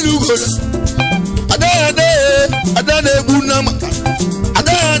mili malu ugo ada na-egbu nama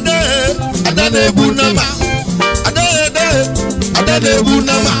ada na-egbu nama ada na-egbu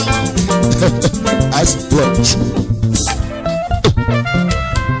nama as blood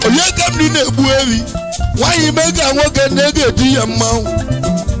onye ka m na-egbu ewi why mega nwoke na-ege ya mmanwụ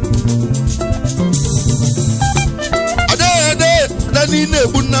ni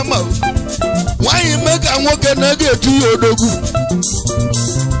na-egbu nama nwanyị mega nwoke na-etu ya odogwu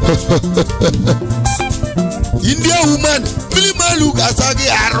India woman minimalu ga-asa gị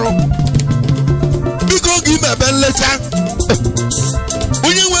arụ biko gị mebe nlecha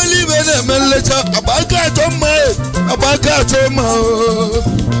onye nwere ibe na-eme nlecha agba aka achọ mma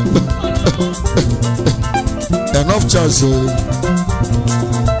enough chance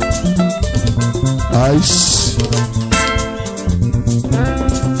ice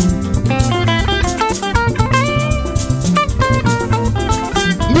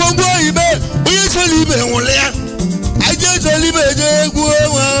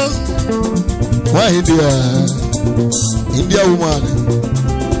why India woman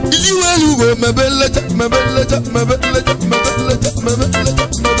is you well you go mebele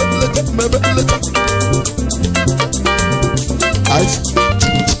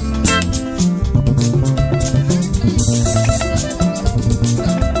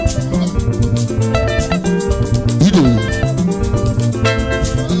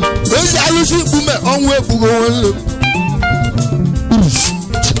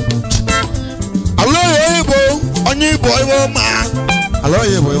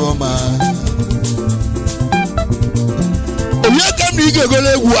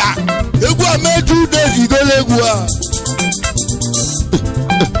egwu a mee 2 days igole egwu a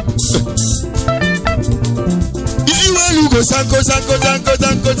isi welu go sanko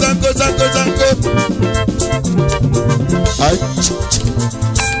ai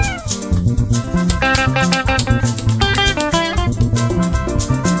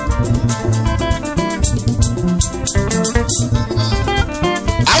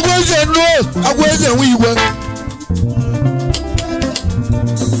agweze nwe igwe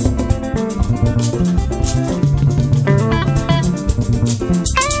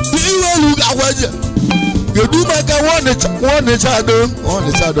you do make a one shadow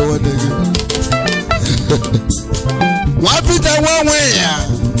one day. What is that one way?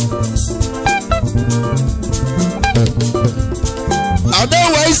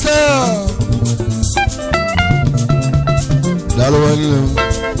 Otherwise, that one.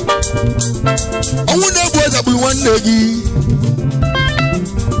 I wonder what I will one day.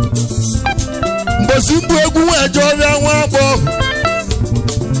 But simple, I go and join one.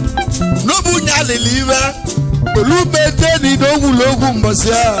 No bunya leliva olubete ni dogu logu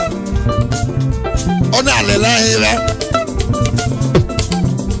mbasia ona lela hira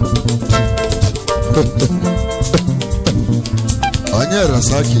anya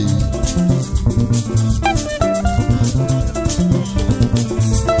rasaki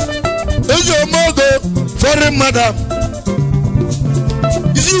ejo mogo foreign madam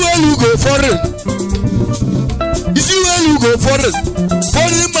is you where you go foreign is you where you go foreign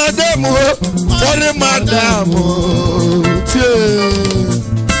foreign madam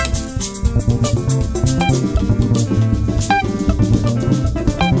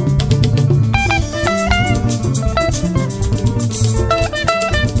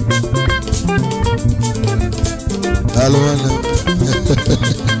hello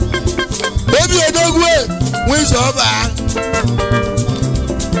baby odogwe wins over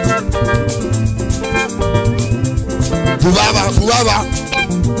Bubaba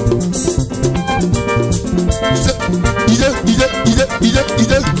ide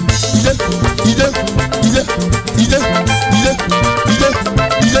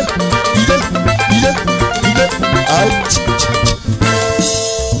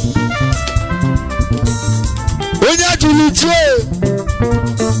onya tuluche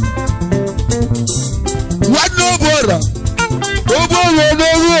what no bora obolo no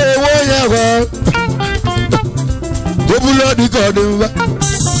wonya ba obulo di kodimba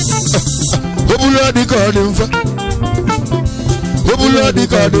Obulo di kodimfa. Obulo di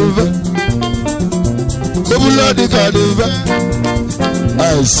kodimfa. Obulo di kodimfa.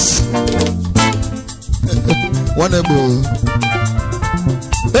 Nice. One able.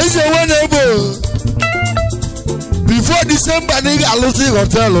 It's a one able. Before December, nigga, I lost the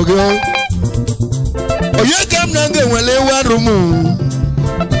hotel, okay? Oh, you come down there when they want to move.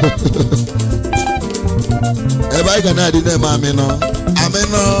 Everybody can add in them, Amino.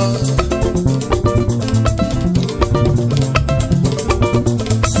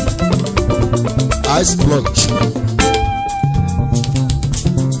 Ice block.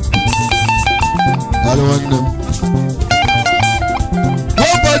 I don't want them.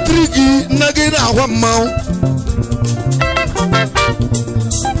 What about Tricky? Nagin, I want mount.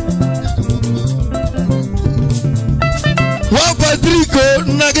 What about Trico?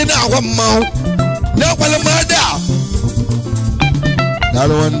 Nagin, I want mount. No, what am I down? I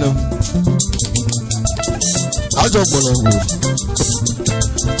don't want them. I don't want them.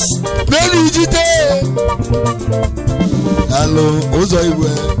 Many detail. Hello, who's I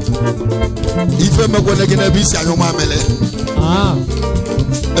wear? If I'm going to get a visa, I'm going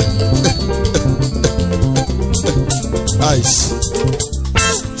Ice.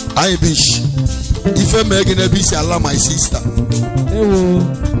 I bish. If I'm making a visa, I love my sister.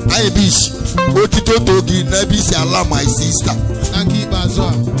 I bish. Otito Togi, Nabisi, I love my sister. Thank you,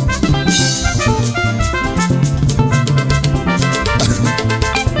 Bazwa.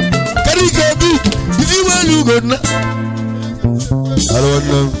 Carry big. If you want to go now, I don't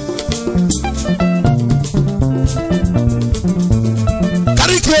know.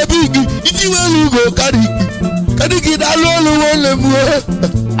 Carry big. If you want to go, carry it alone.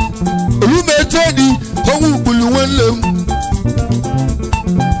 You may tell me how you want them.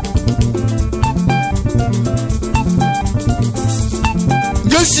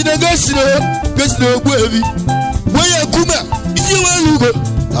 Gosino, baby. Where you come? If you want to go,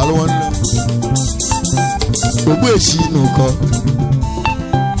 I don't want to. Where she no call?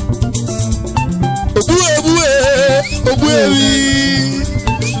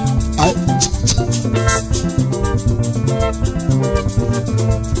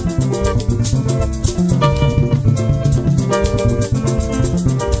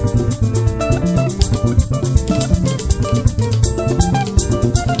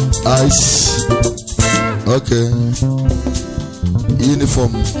 Ice. Okay.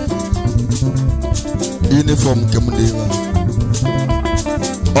 Uniform.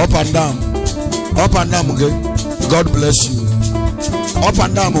 Up and down. Okay. God bless you. Up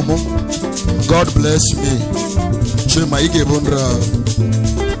and down, Momo. God bless me. Chima ike bundra.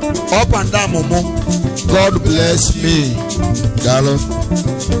 Up and down, Momo. God bless me. Galo.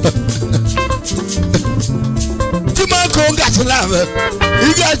 Chima konga chilave.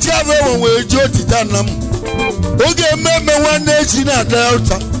 Iga chave when joti tanam. Oge meme one nation at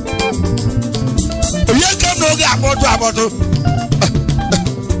Delta. You can no get about.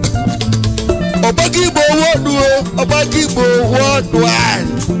 Obagibo worldwide.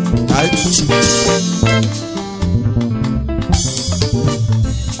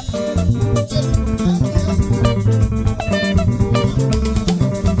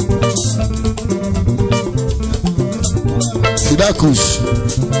 Fidakus,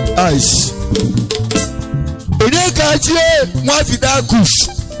 ice. Onye mwa Fidakus,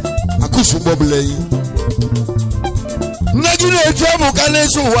 akusu bobule. Nagino etiamu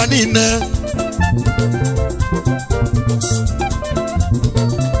kanesu wanine.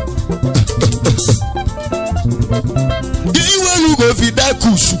 Go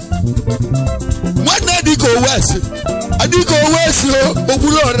Fidakus. What na diko west? Adiko west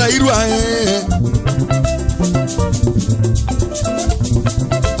obulo ra iru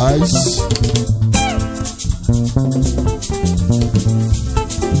ice.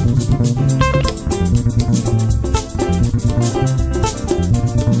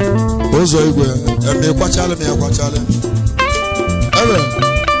 Ozo igwe me kwachale. Ewe.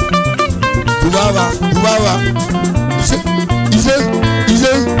 Kubaba.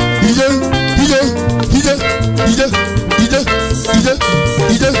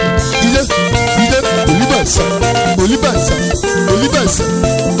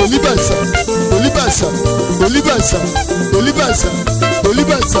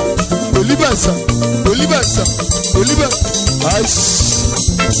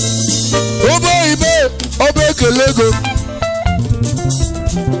 Obe kelego.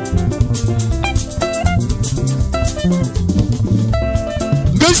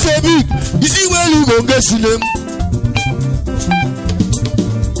 Sebi, is he where you go get him?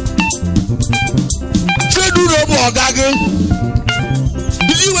 Chedu no more gage.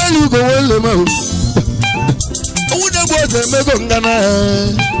 Is he welu go wele ma owu de bo se me go ngana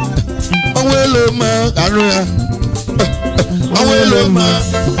wele ma kanu ya wele ma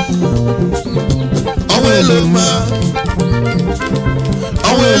wele ma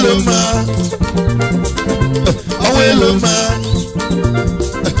wele ma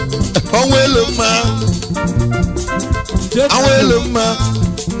wele ma aweluma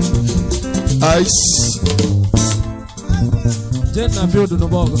ice Jen na field no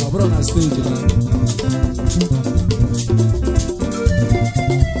ball na bro na stage na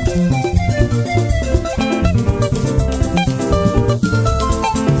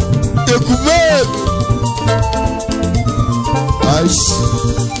ekume ice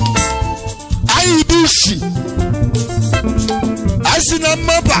ayi bishi asina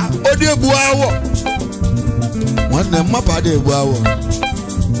mapa odi ebuawo one mapa de ebuawo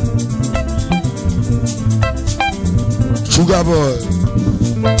sugar boy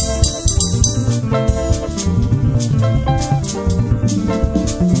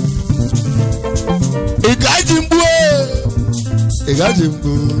igaji mbu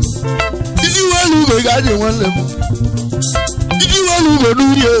iji welu go igaji one level iji welu go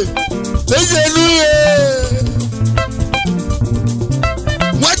nuye leje nuye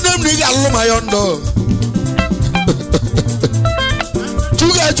what them nigga allo my yondo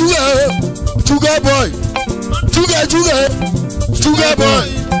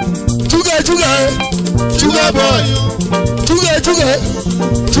sugar boy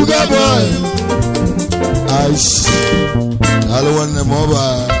sugar boy ice hello one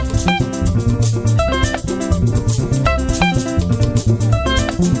mobile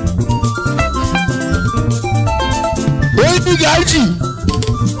baby gaji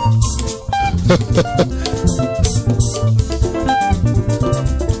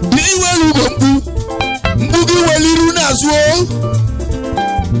Didi welu gombu mbugi weliru nazo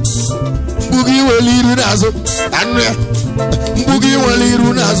anu mbugi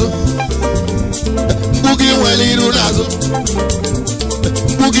weliru nazo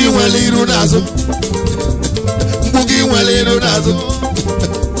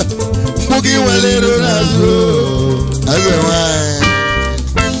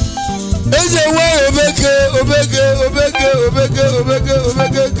Eze wa obeke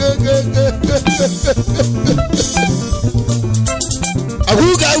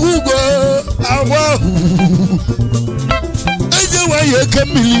agugo agwa eze wa ye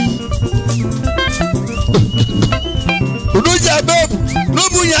kamili odoja babu no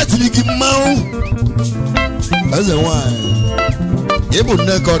bunya tiligi mawo eze wa ibu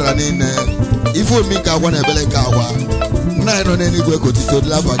nnekọra nine ifo mi ka agwa na ebele ka agwa na ino na enigwe kotito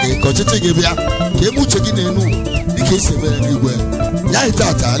lafa gị kọchịchị gị bịa ka emuche gị n'enu dịka isi mere n'igwe ya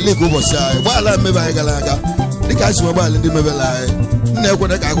itata leke ụbọchị anyị gbaala mmebe anyị gara aga dịka anyị si nwe gbaala ndị mebela anyị nna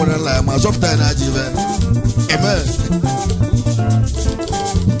ekwere ka akwere nla ya ma zọpụta anyị na-aja ibe amen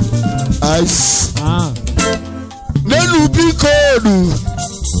n'elu bikodu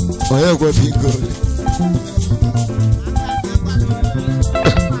onye ekwe bikodu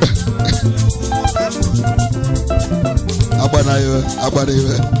agbana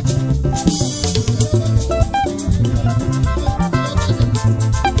iwe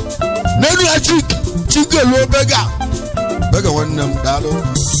n'elu ya chikelu bega nwanne m daalụ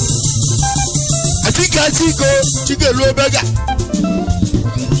chikelu bega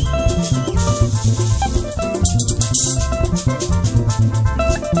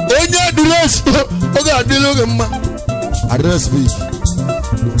onye adres oge adịla oge mma adres big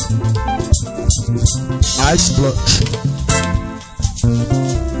ice block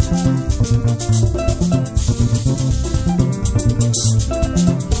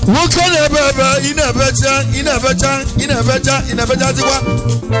nwoke na-ebe ị na-ebecha dịkwa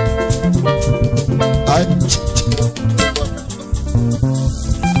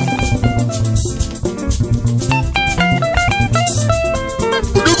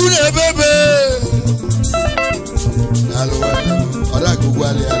udugwu na-ebe ọdakugwu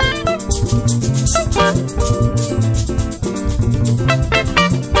alị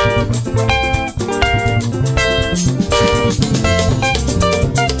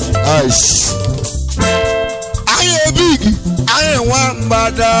Aye big, aye one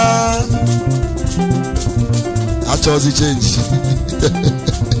bada. I chose the change.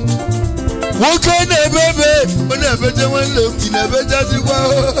 What kind of baby? When I better one look, you never just go.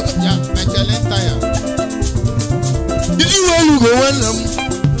 Yeah, mentally tired. Did you want to go one lamb?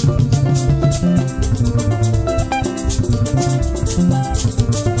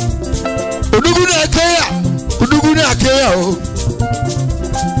 Uduguna Kaya.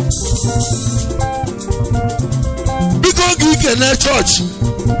 Because you can church.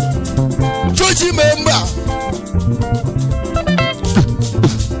 Uchi member.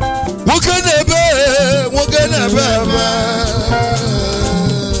 Wokenebe.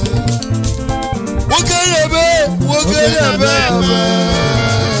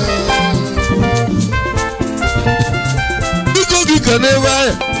 Bikogi kaneva.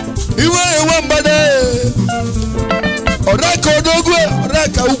 Iwe wambade. Oraka odogwe,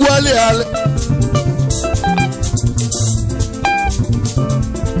 oraka ugwali ale.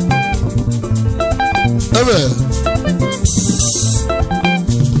 Ebe.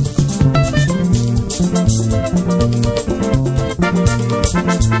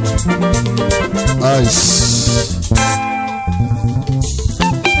 Nice.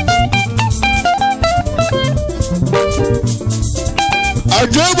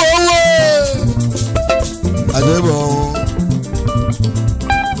 Ajebo.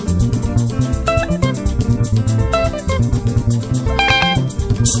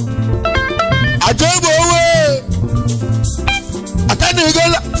 Atani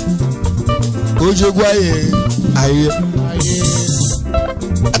gola. Ojegwaye aye.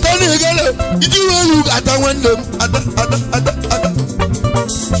 Atani gola. Ijiwelu atawandem ada.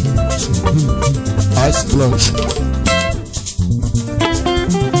 Ice lunch.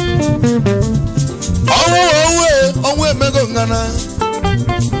 Owe mego ngana.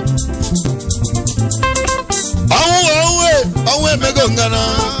 Owe mego ngana.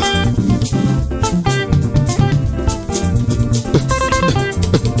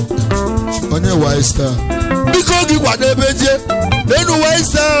 Onye wise star. Biko gi kwadebe je. Nenu wise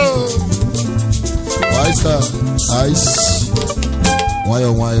star. Wise star. Ice.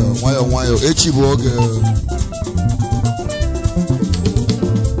 Wayo. Echi bụ oge.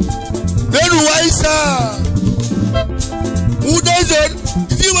 Nenu wise star. Udeze.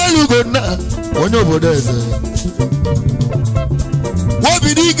 If you want to go now. Onye obodo eze.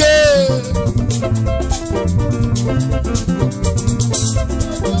 Wobidige.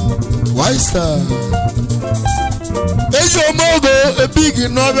 Why star? Is your mogo a big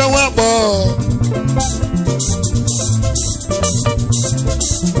northern wappo?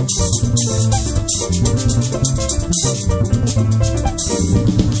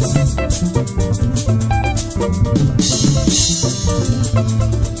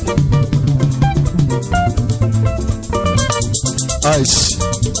 Ice.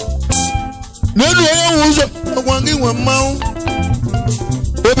 No, I'm wondering one mount.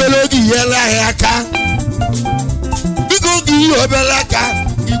 Obelogi yela yaka. Biko gi obelaka.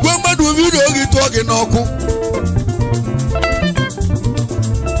 Igwe madu video gi toge n'ọkụ.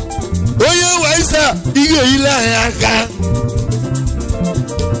 Oye waisa ige yela yaka.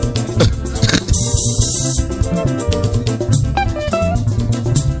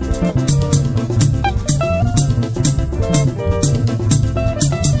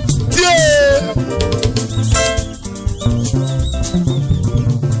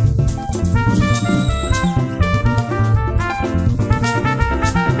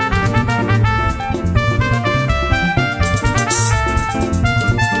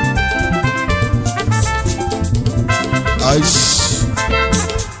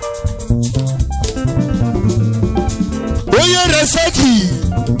 Oye reseki.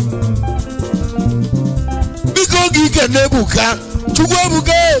 Biko gi kenebuka. Chukwu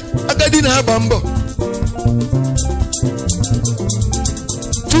buke agadi na abambo.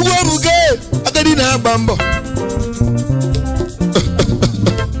 Chukwu buke agadi na abambo.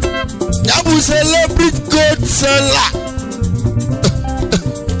 Yabu celebrate God seller.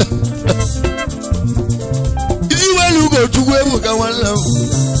 Go to where we can one love.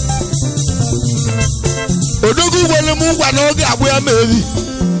 Odogu wale mu kwa noge abuya mevi.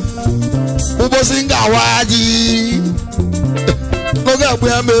 Ubo singa waji. Noge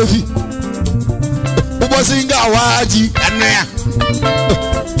abuya mevi. Ubo singa waji. Anaya.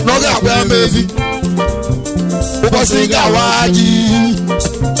 Noge abuya mevi. Ubo singa waji.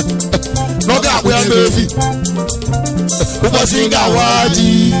 Noge abuya mevi. Ubo singa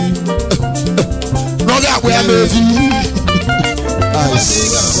waji. Noge abuya mevi.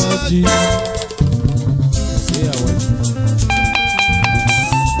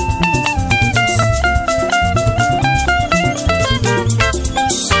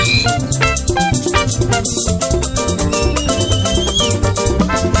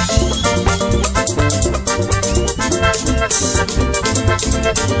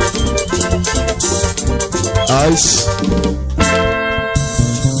 Ice.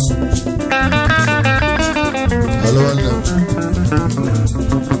 Hello, hello.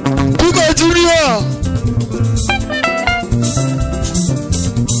 Kuka Junior.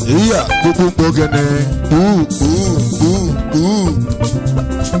 Yeah, kuku bogene.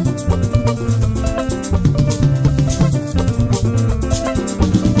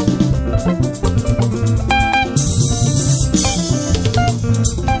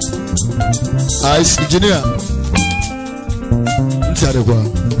 Ice engineer. Ntiarekwa.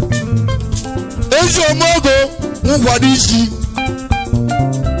 Ejo mogo ngwadishi.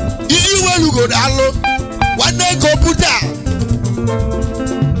 Iji welu go dalo. Wane computer.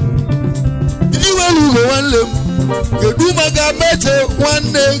 Iji welu go wanlem. Kedu maga mete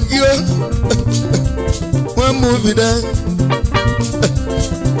wane gyo. One movie there.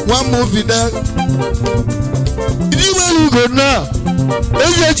 One movie there. Iji welu go na.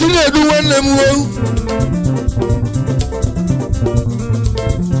 Ejo chile do wanlem wo.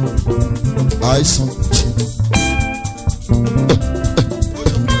 Ice.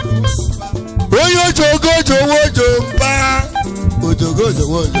 Oyo jogo wojo mba. Ojogo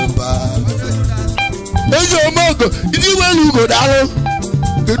wojo mba. Ejo mogo, idi welu go dalo.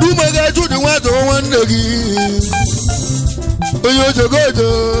 Kedu maga ju de wa to wonde gi. Oyo jogo.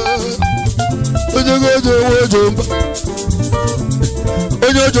 Ojogo wojo mba.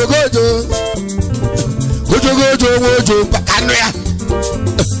 Oyo jogo. Ojogo wojo mba. Anu ya.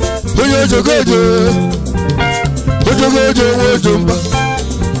 Oyo jogo wojo mba. Oyo jogo wojo mba.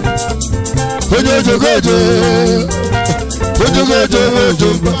 Oyo jogo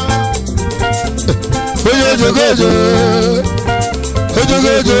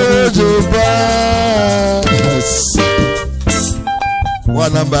wojo mba. Yes.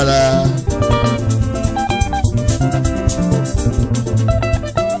 Wanambara.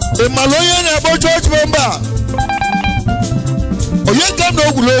 Emaloye na bo church member. Oye kam no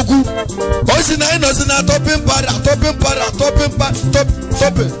gulogu. Osi na ino si na topping para.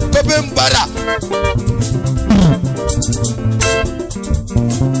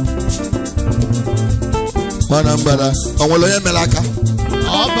 Manambara, onwoloye melaka.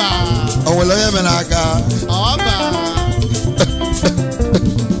 Oba. Onwoloye melaka. Oba.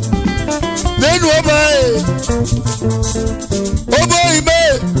 Nenu oba e. Oba ime,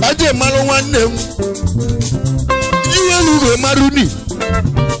 aje malo nwannem. Iwe maruni.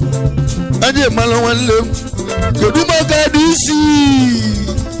 Aje malo nwannem. Kedu maka disi.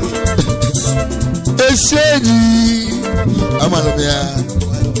 Eseji. Amalo ya.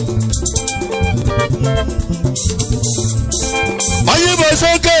 Aye bo so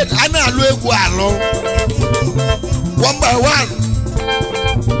get ana alu egwu alo. One by one.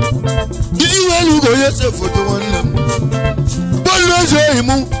 Did you well go yourself for the one them? Bolu zo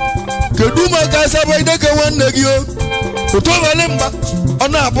imu. Kedu maka sabai de ke one negio. Oto valemba.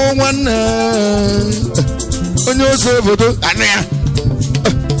 Ona abo one. Onyo se foto anu ya.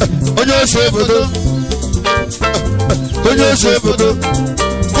 Onyo se foto. Onyo se foto.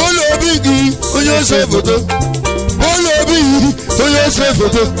 Bolu obigi onyo se foto. Bolu obigi onyo se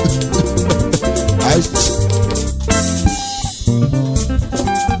foto.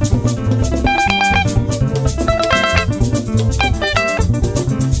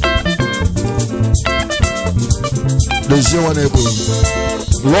 Les yeux en ébou.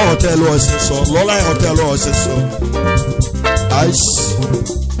 L'hôtel ou c'est ça. L'ola hotel ou c'est ça. Ice.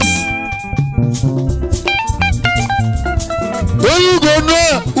 You go no,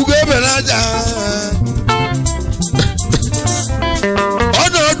 you go benaja. Oh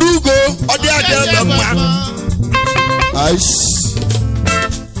no, do go. Oh dia mama. Ice.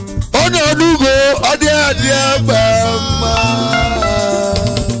 Oh no, do go. Oh dia mama.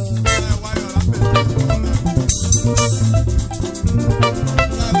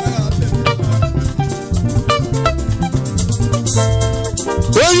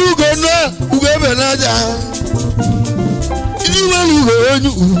 Oh you go no, you go benaja.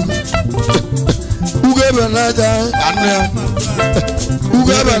 Uga banada, Anya.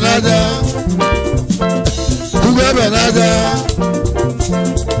 Uga banada, Uga banada,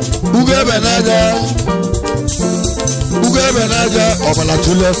 Uga banada, Uga banada,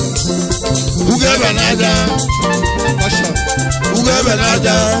 Obalatula, Uga banada, Uga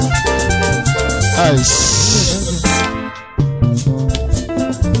banada, Ice.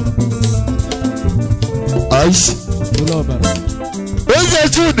 Oye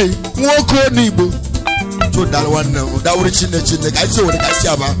chudi nwoko n'Igbo to dal one da wuri chine ka isi wuri ka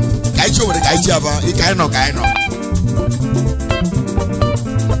isi aba ikai no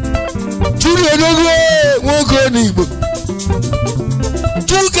chudi ogogo nwoko n'Igbo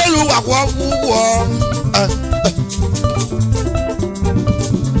tukelu wakwa wuwo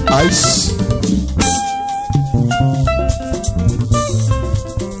ice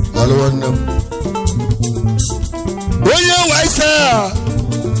dal one Oye waisa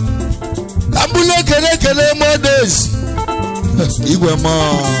Ambule kele modes Igwe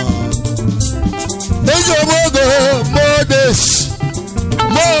mo Ejo mogo modes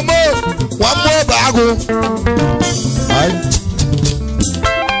Mo Wa mo bago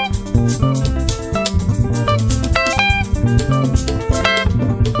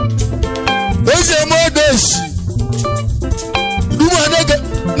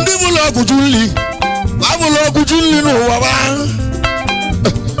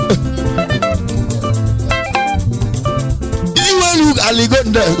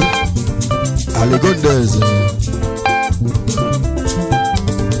aligondes aligondes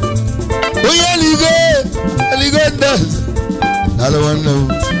oye aligondes dalo wanna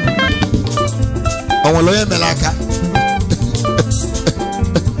awon loye melaka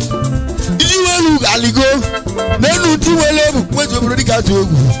ijiwelu aligo nenu ti wele bu mejo brodi ka ti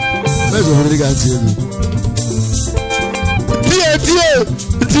ogu tie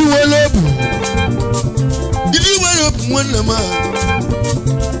ti wele bu ijiwelu bu wonne ma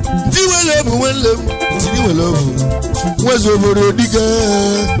ti wele bu wele ti wele bu wezo brodi ka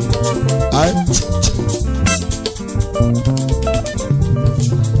ai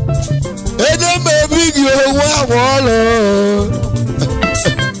Ede me big yo wa wolo.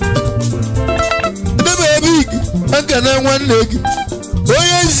 Ede me big ankana one leg. Oh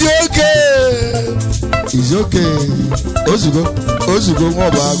yes okay. It's okay. Ozugo ngo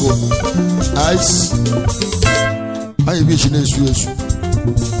bago. Ice. Ayi bi chine su.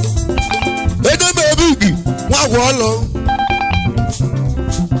 Ede me big wa wolo.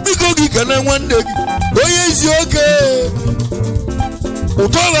 Big ogi kana one leg. Oh yes okay.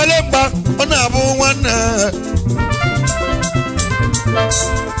 Utowele mba ona abu nwanna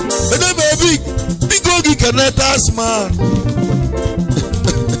Ede baby big ogi connectors man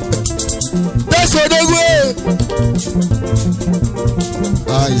That's what they way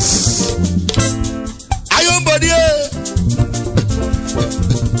Ice Ayon body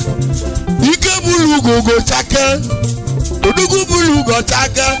Ike bulu go chaka Odugu bulu go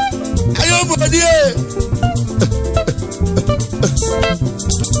chaka Ayon body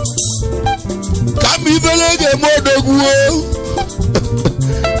Kami belege modogu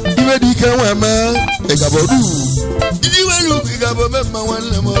Iwe dike wema Egabodu Ijiwelu igabo mema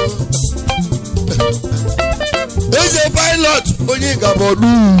wanlemo Eze pilot Onye Egabodu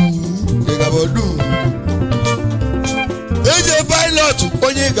Eze pilot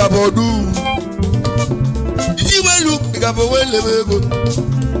Onye Egabodu Ijiwelu igabo welemo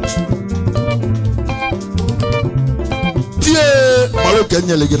Malo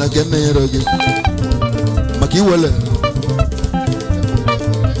Kenya lagi na Kenya yeroge maki wale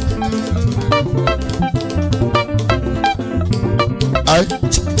ai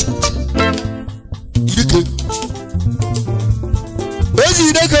yike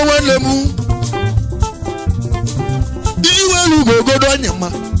bezi deke wale mu iji welu gogodo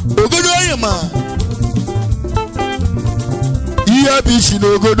anyama iya bishi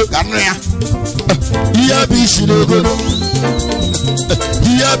n'ogodo kanu ya iya bishi n'ogodo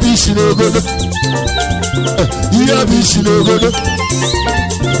iya bishi n'ogodo iya bishi n'ogodo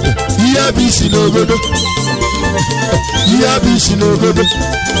iya bishi n'ogodo iya bishi n'ogodo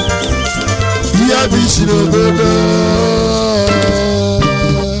iya bishi n'ogodo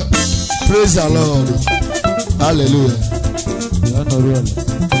praise the Lord hallelujah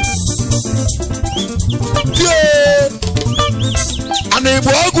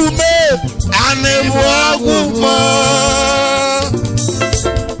Anebogu me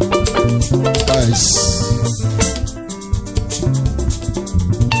Nice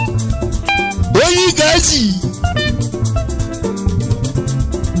Oyi gaji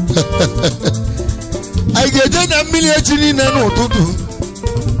I get a million na no tutu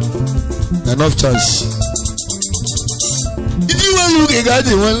enough chance If you want look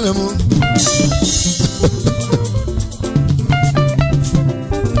gaji one lemon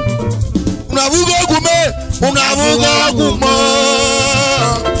Unavuga gumo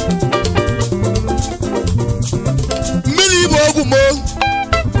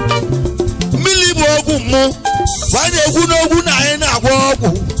Mili bogumo Wanye guno na ena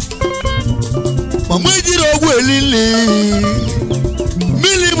wogu Mamwejiro ogu elili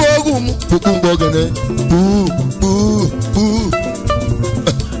Mili bogumo Pukumbogene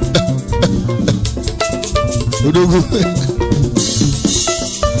Udogu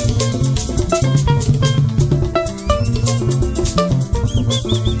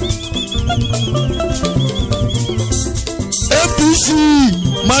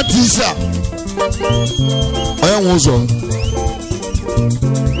Matisa Oya nwozo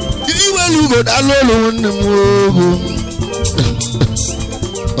Iji welu go dalolo nne mwogo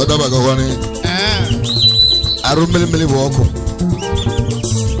Odaba gogoni Aru mili woko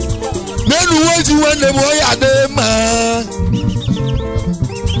Nenu woji wende mwoya dema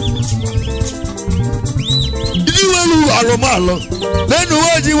Iji welu aromalo Nenu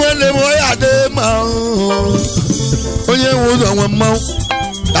woji wende mwoya dema Onye nwozo nwe mmanwu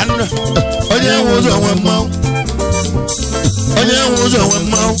Onye nwozo nwe mmanwu Onye nwozo nwe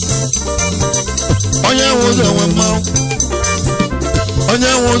mmanwu Onye nwozo nwe mmanwu Onye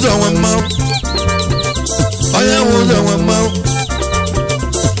nwozo nwe mmanwu Onye nwozo nwe mmanwu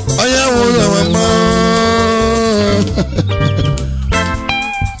ya wụlọ mama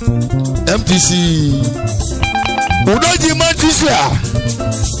MTC udoji matisa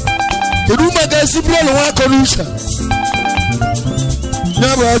kedu maka sipro lo wa kolusha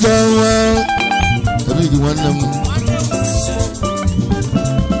na ba jawa abigi wannan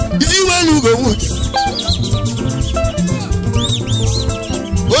izi walu go mu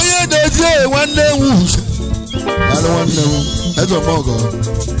oye doje wannan wusha dalo wannan ezo mogo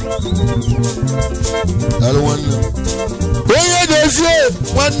dalo wannan oye doje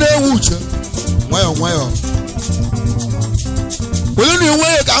wannan wusha wayo olórí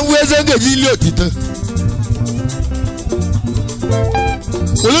wáyé ká ń wé sẹ́ńgẹ̀jì ilé òtítọ́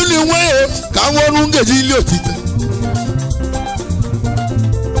olórí wáyé ká ń wọ́n ngẹ̀jì ilé òtítọ́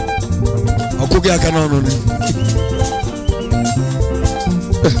ọkùnrin aka náà nù ni.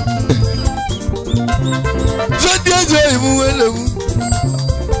 sọ́dí ẹ̀jẹ̀ ìmúwẹ́lẹ́mú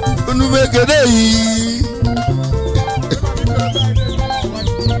onúmẹ̀gẹ́dẹ́ yìí.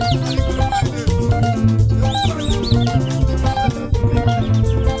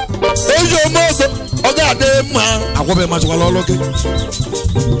 Oga ade ma akwobe ma chwa loloke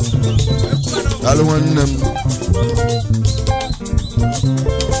alo wonnem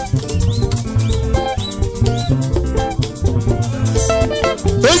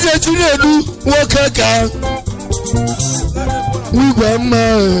oje chinedu woke ka wigwa ma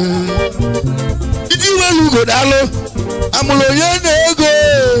idi welu go dalo amulo ye na ego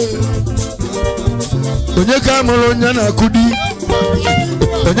onye ka amulo nya na kudi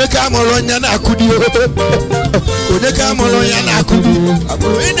onye ka amụrụ nya na-akụdi onye ka amụrụ nya na-akụdi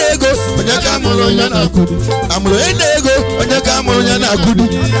amụrụ ị na-ego onye ka amụrụ nya na-akụdi amụrụ ị na-ego onye ka amụrụ nya na-akụdi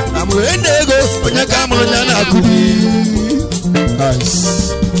amụrụ ị na-ego onye ka amụrụ nya na-akụdi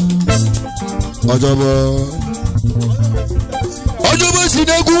ọjọbọ si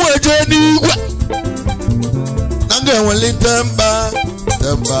n'egwu weje n'igwe na nga enwele temba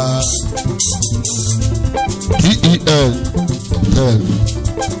TEL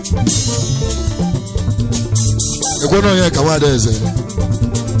Ekono ye kawada eze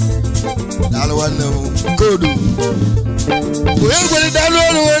dalo wanne kodu oye gwele dalo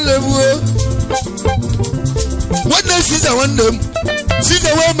wanne buo wanne siza wanne siza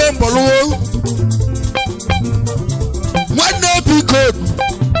we membolo wanne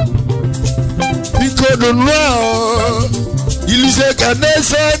picode no ilise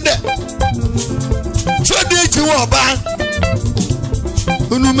kanesende chodi chiwoba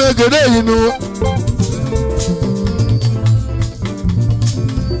unu megede yinu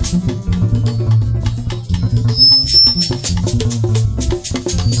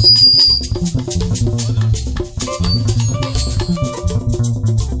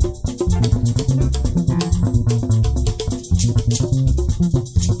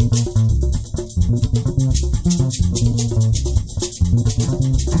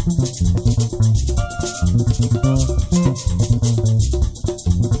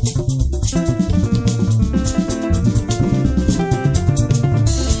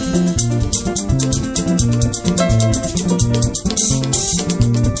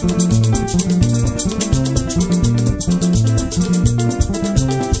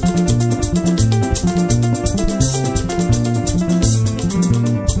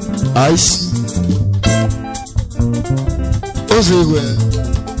Ice Ozegwe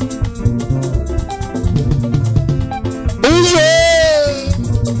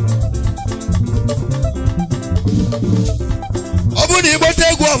Obuni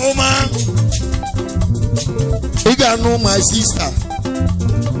botegwu ofuma I got know my sister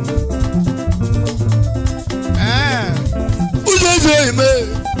Ozegwe ime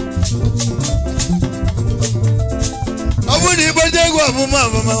Obuni botegwu ofuma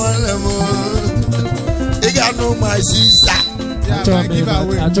I got know my sister. Yeah, by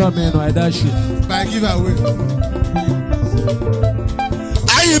giveaway. I told me no, I dash it. By giveaway.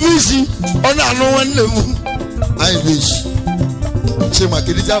 I busy. On a no one level. I wish. She ma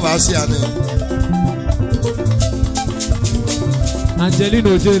kedija vasi ane.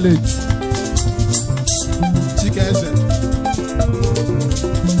 Angelino J-Late. Chicken.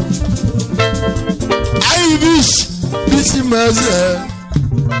 I wish. This is my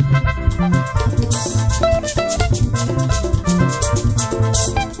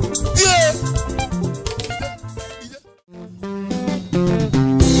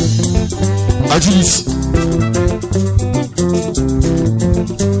Ajis.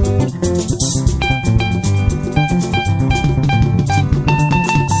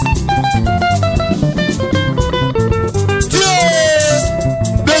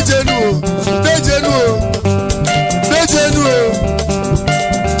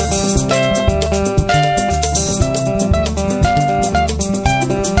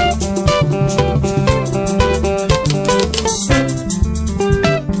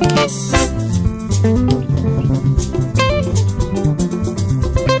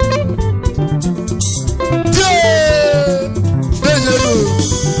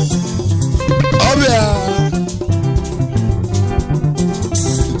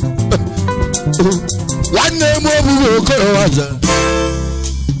 one name of Okoro.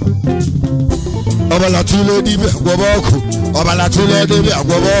 Obalatule dibe gwaboko obalatule dibe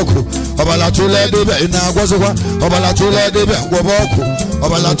gwaboko obalatule dibe ina gwazwa obalatule dibe gwaboko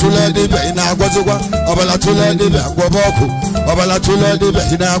obalatule dibe ina gwazwa obalatule dibe gwaboko obalatule dibe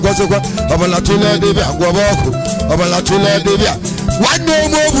ina gwazwa obalatule dibe gwaboko obalatule dibe wanne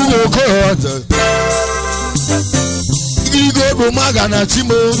mo Okoro iligo do magana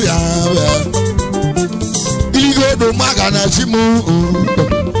chimo ya iligo do magana chimo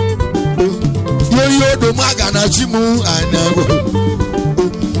yo do magana chimu anago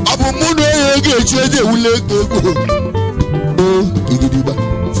abu muno yege cheze ule gogo igidiba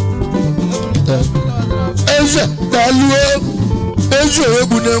eze daluo ezo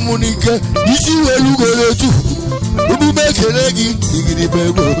ebune munike isi welu goletu ubu bekere gi igidiba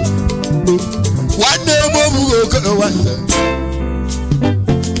go wanne mo bugo ko wanne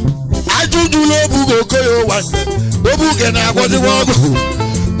ajujulo bugo ko yo wanne obu ke na agwodi wogo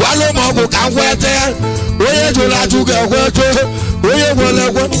walo mo ka kwete oye jola juga kwete oye wala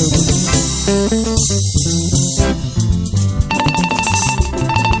kwa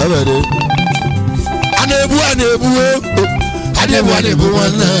abere anebu wana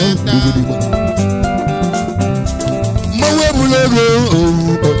mawe bulego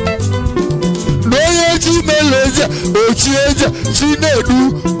noye ti meleze ochieze chinedu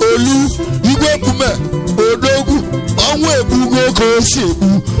olu igwe mpume odogu onwe ebugo ko sebu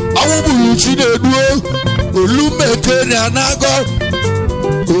awu bulu chinedu olu mekere anago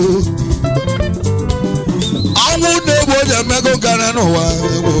awu nebo je mego gana no wa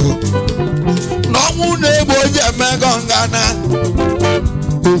no nebo je mego gana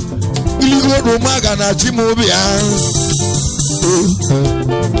iligo do magana chimobia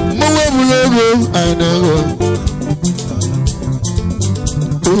mowe bulego anego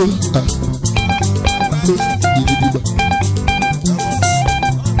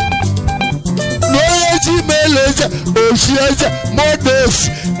meleze oshieze modes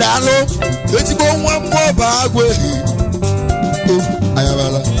dalo etibo nwa mo ba agwe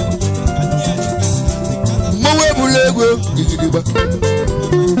ayabala mowe bulego igidiba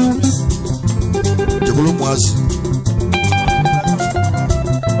jebulu mwasi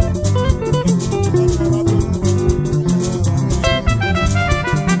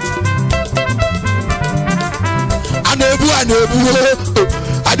anebu wana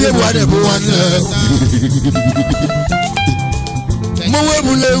mowe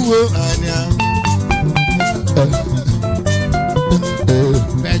bulewo anya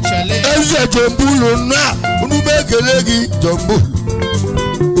eze jombulu na unube kelegi jombulu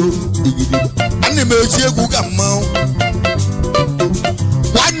ani mechi egwu ka mmanwụ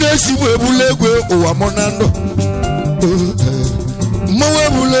nwanne si bụ ebulegwe ụwa monando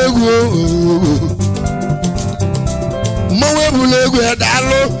mowe bulegwe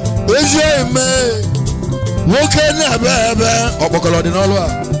dalo ezi eme nwoke na bebe okpokolo dị n'ọlụ a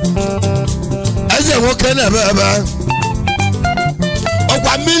eze nwoke na bebe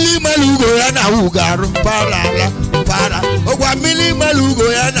ọkwa mmiri melu ugo ya na ugarụ para ọkwa mmiri melu ugo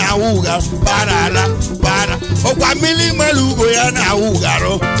ya na ugarụ para ọkwa mmiri melu ugo ya na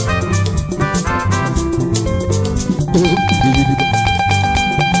ugarụ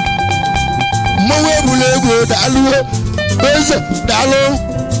mmowe bulegwe daluo eze dalo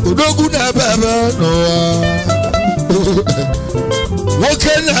odogu na bebe n'ụwa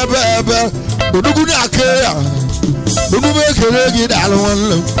nwoke na bebe odogu na aka ya omume ekele gị daalụ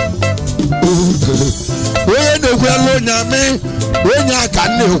nwanne onye na-ekwu elu Unyami onye aka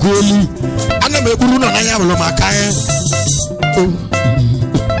na-ekwu elu ana m egburu nọ n'anya bụrụ maka anyị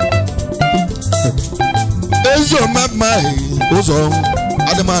ezi omemma ụzọ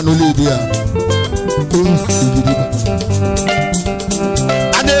adịmanụ ledi ya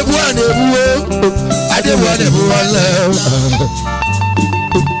anebu nwanne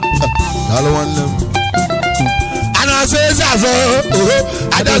daalụ nwanne Azazo,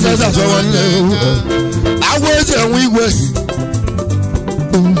 Adazazo, I was a wee way.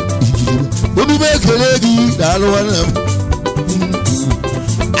 Would you make a lady? I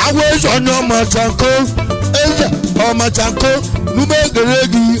was on your Machanko, or Machanko, you make a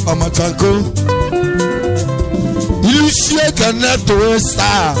lady or Machanko. You see a cannot to a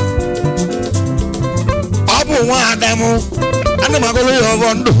star. Abu one demo, and the Magolo of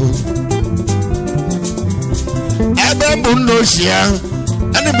Wando. Ebe mbuno shia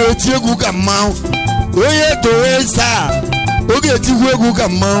ani beti egwu ka mmanwụ onye towe saa oge etigwu egwu ka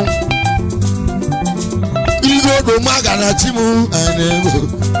mmanwụ igo do magana chimu anego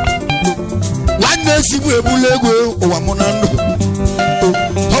nwanne si bụ ebule egwu ụwa mụ na ndụ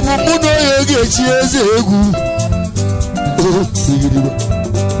ọ bụ mụ na onye oge echi eze egwu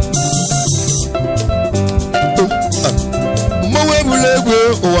mmanwụ ebula egwu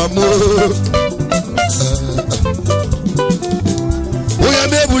ụwa m onye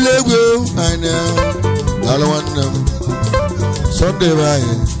m ebula egwu anyị daalụ nwanne m Sunday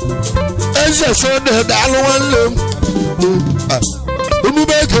anyị eze Sunday daalụ nwanne m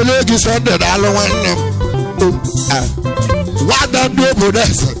emume ekele gị Sunday daalụ nwanne m nwada ndị obodo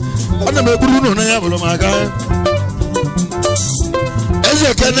eze ọ na m egburu ụnụ na ya bụrụ maka eze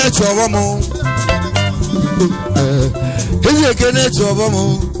Kenneth ọbọm eze Kenneth ọbọm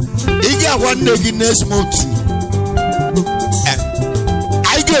ị ga-agwa nne gị next month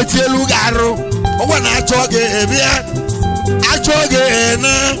anyị ga-eti elu gị arụ ọgwa na achọ gị ebịa achọ gị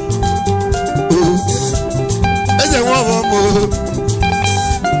na eze nwa ọbọm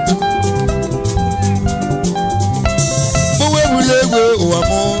egwu ụwa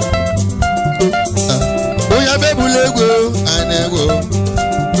m onye mebula egwu anyị egwu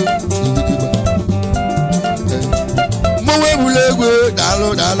mmanwụ ebula egwu daalụ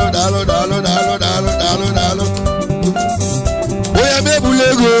daalụ daalụ daalụ daalụ daalụ daalụ daalụ onye mebula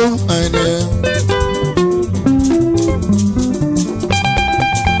egwu anyị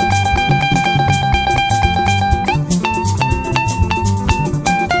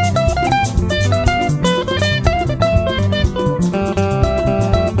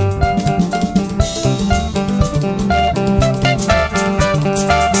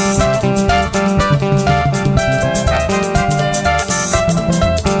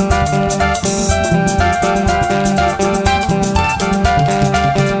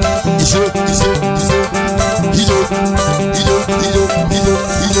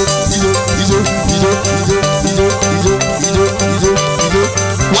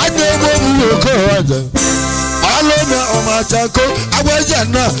Chako,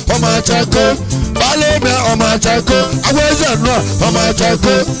 Awazana, Omachako, Balome, Omachako, Awazana,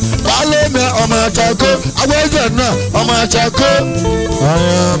 Omachako, Balome, Omachako, Awazana, Omachako,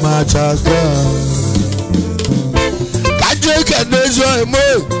 Omachako. Kajeka Nezo,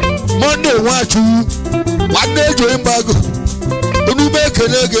 Monday, watch you. One day, join Bago. Unu make a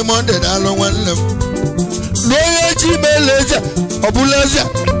leg Monday, I don't want them. No, Gmail, Obulaza,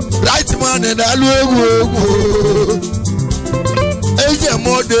 right man, and I will.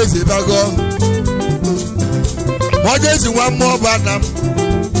 More days if I go. More days in one more banam.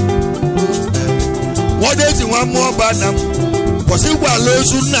 More days in one more banam. Because you are low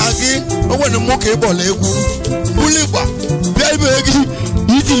soon again. I want to mock a ball. Buliba, baby,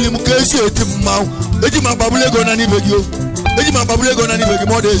 eating him case at him mouth. Let him a bubble on any video. Let him a bubble on any video.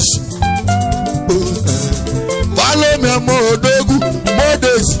 More days. Follow me more dogu. More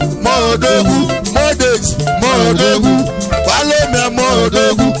days. More dogu. More days. More dogu. Follow me more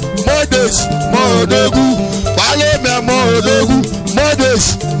dogu, more days, more dogu. Follow me more dogu, more days,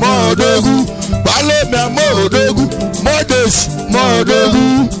 more dogu. Follow me more dogu, more days, more dogu.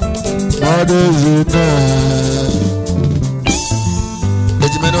 More days,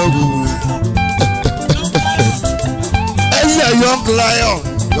 let me know. As a young lion,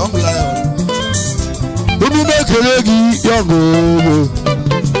 who do make a leggy young.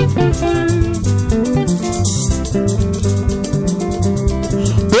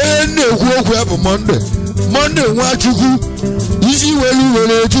 Monday, what you do? Easy when you will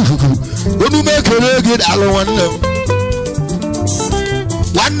let you go. When you make a leg, get alone.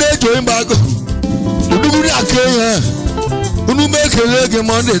 One day, came back. You do not care. When you make a leg,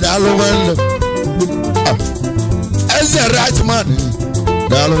 Monday, alone. As a right man,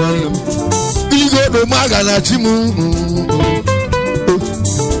 alone. Ego do magana timu.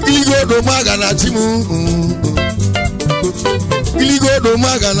 Ego do magana timu. Iligo do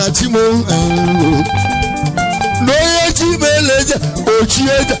magana timo no yechi meleje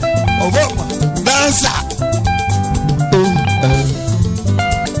ochieda ovoma dancer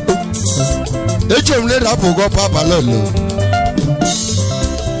echom le rapogo papa lolo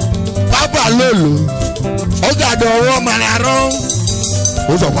oga do wo manaro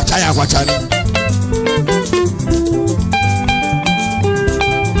ozo kwachani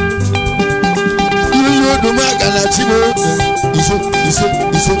iligo do magana timo iso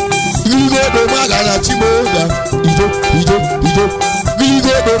Iligo do magana timo ya ijo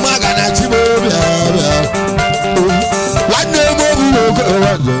Iligo do magana timo ya one day more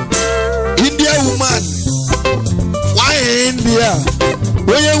India woman why India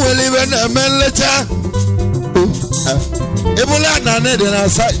when you will live in a man letter Ebola na ne de na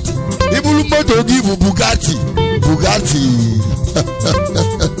site Ibulu moto give Bugatti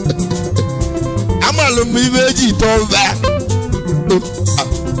Amalo mi beji to va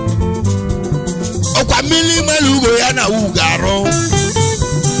malugo ya na ugaro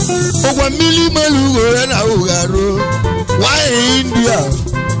ogwa mmiri malugo ya na ugaro why India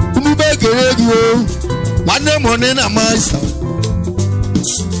umube geregi o nwanne money na master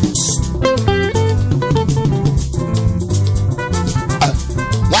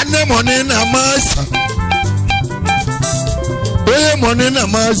nwanne money na master oye money na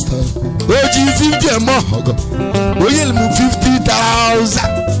master oji 50 mohogo oye mu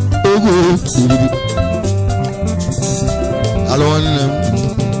 50,000 ogo hello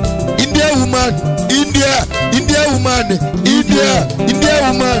India woman India woman India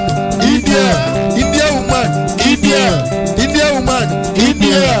woman India woman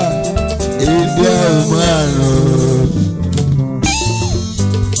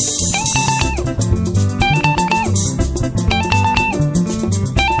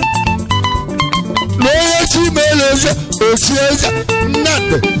Meleza, Osieza,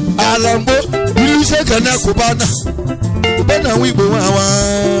 Nande, Alambo, Iluse Kana Kubana, Kubana Wibo Wawa.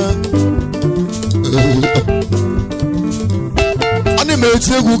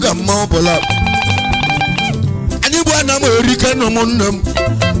 Animate Guga Mobola. Anyone American Monum.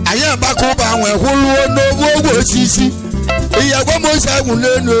 I am back over where Hulu no go Sisi. We are one more side will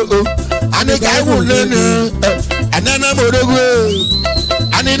learn, and a guy will learn, and then I'm going to go.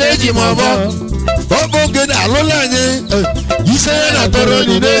 And in Ejim Obo get alone, you say na toro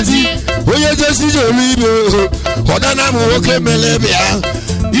ni dezi. Oye just you live. Hodana mo oke melebia.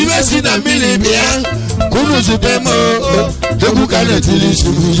 Even si na milebia. Kunu zudemo. Hebu kane tili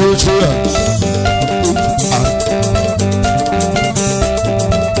shibujo chua.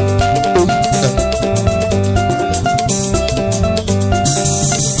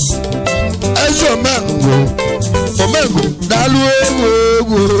 Ezo mango. Omengo dalu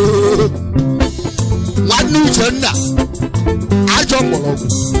ego. Wanu chenda ajomolo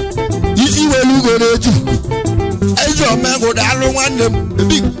isi welu goretu ezo mengo dalu nwannem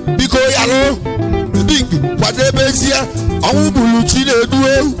biko yalo big kwadebezia onwu bulu chi na-edu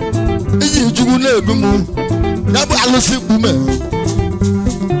ezi jugu na-edu mu na bu alusi kume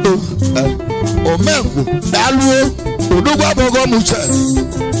omengo dalu odogwa bogo mu chen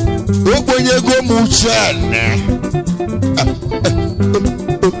ogbenye go mu chen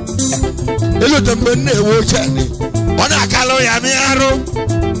elo tembe ne wo chani ona kalo ya mi aro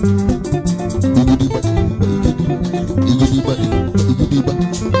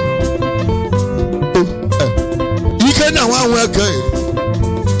ike na wa weke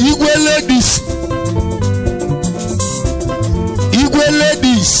igwe ladies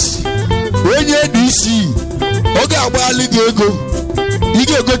onye DC oge agbali gị ego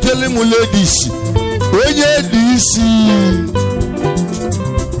ige egotele mu ladies onye DC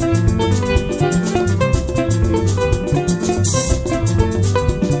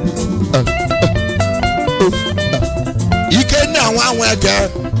Wanga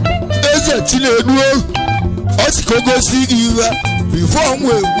eze Chinedu osikogosi iwe before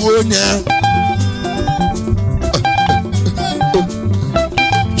nwe egbuonya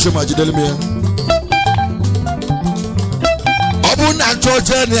Shema jidele me obu na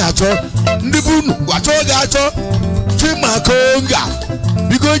choche ni acho ndi bunu wacho ga acho Chima konga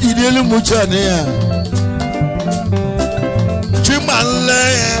biko jidele mu chane ya Chima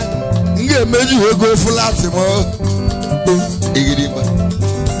nle nge meju ego flat mo Igiriba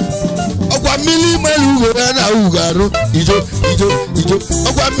Ogwa mili malugo ya na ugaro Ijo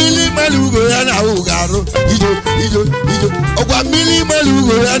Ogwa mili malugo ya na ugaro Ijo Ogwa mili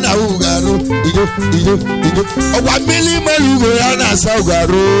malugo ya na ugaro Ijo Ogwa mili malugo ya na sa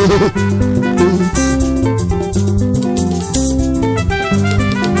ugaro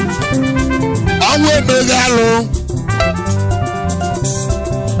Awe megalo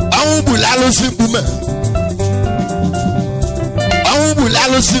Awu bulalo simpume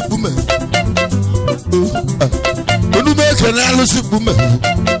Lalo sipume onu make na lalo sipume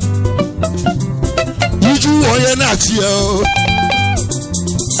iju oye na tie o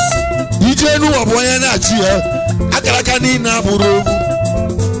ije nu oboye na tie akaraka ni na buru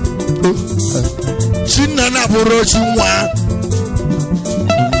chinna na buru chinwa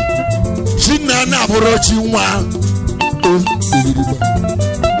chinna na buru chinwa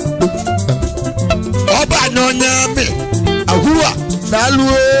oba no nyame ahua Dalu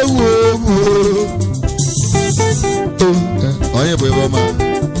Oye boy mama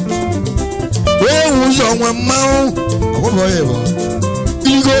We uzo nwe mma Akwụkwọ oye bo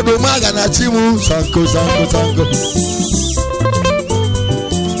Igo do maga na timu Sanko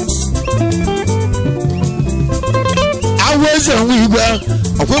Aweze nwe igwe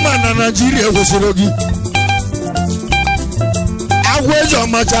Akwụma na Nigeria kwesịrị gị Aweze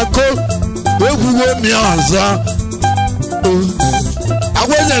ọmachako egwugo mi ọzọ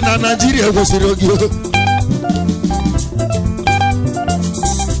agwaze na Nigeria kwesịrị oge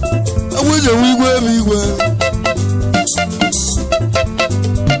agwaze igwe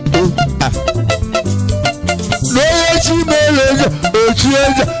n'onye chi mere eze ochi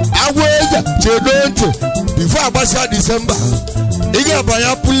eze agwaze chedo ntị bifo agbasa Disemba ị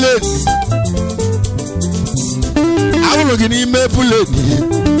ga-abanye puleni ahụrụ gị n'ime puleni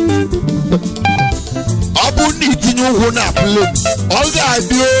ọ bụ na itinye ụkwụ na puleni ọ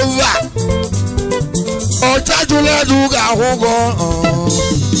ga-adị ova ọchajụla edu ga-ahụ ụgwọ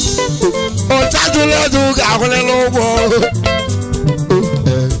ọchajụla edu ga-ahụlela ụgwọ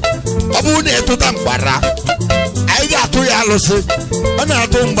ọ bụ na ịtụta mgbara anyị ga-atụ ya alụsị ọ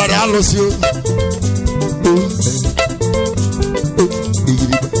na-atụ mgbara alụsị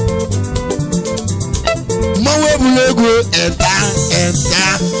mmanwụ ebula ego enta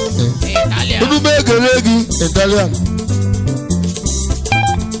onume egere gị Italian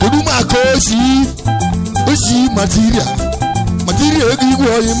onume aka osi material ego igwe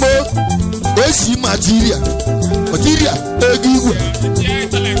oyimo osi material ego igwe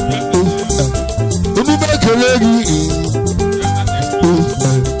onume ekele gị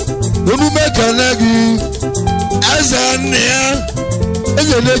onume ekele gị eze nne ya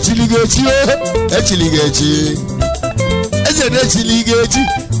eze na-echili gị echi eze na-echili gị echi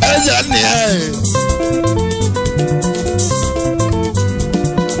eze nne ya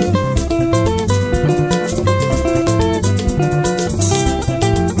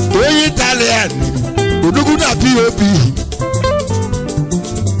onye Italian odogwu na POP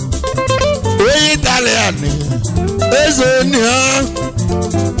onye Italian eze nne ya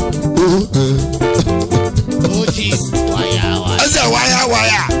eze waya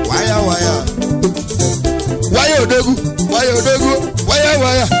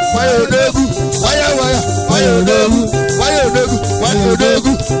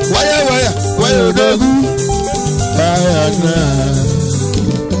odogwu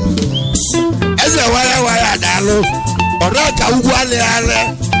eze waya daalụ ọrụ ka ugwu alịgharị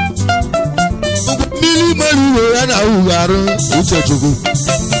mmiri mmadụ uwe ya na ugharụ Uchechukwu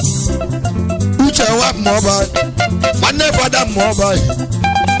uche nwa mmụọba nwanne fada mmụọba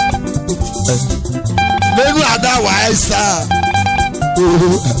n'elu ada wee saa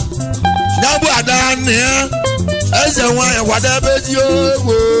ya bụ ada nne ya eze nwanyị kwadebe ji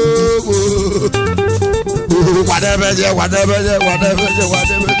ogbo kwadebe je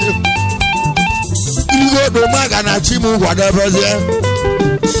iligodo maga na chimu kwadebe je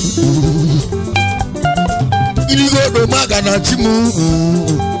iligodo maga na chimu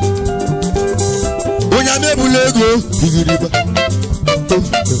Unyami ebula ego igiriba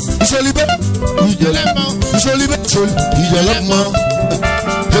isolibe ijelema isolibe ijelema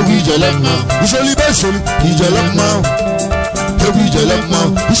ewu ijelema isolibe ijelema ewu ijelema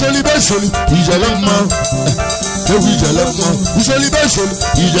isolibe ijelema ewu ijelema isolibe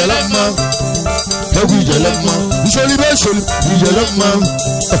ijelema ewu ijelema isolibe ijelema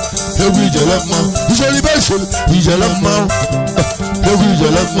ewu ijelema isolibe ijelema ewu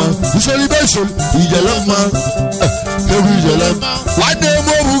ijelema isolibe ijelema ewu ijelema wadde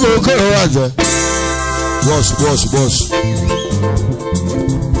mo bugo koro waje boss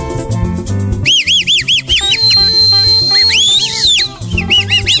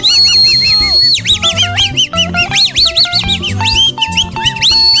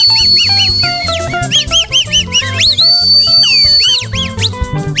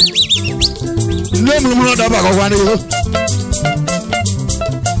no daba ko wani yo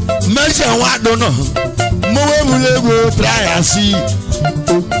meje wa do no mo we mu lego try asi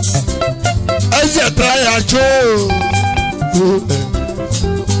aje try acho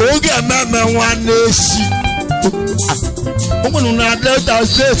oge mama wa nesi omo na Delta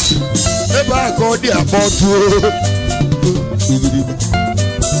State e ba ko di abotu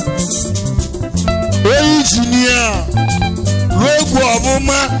engineer rogu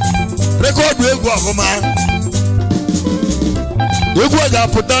obuma record egwu ọfụma egwu a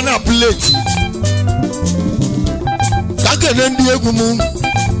ga-apụta na plate ka kene ndị egwu m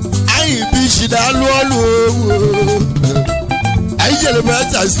anyị bụ isi na-alụ ọlụ anyị jere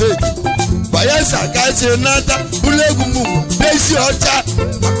Delta State Bayelsa ka si nata ụlọ egwu m n'ezi ọcha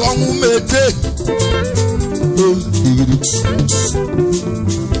maka ọnwụ mete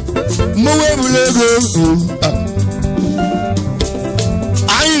mmanwụ ebula ego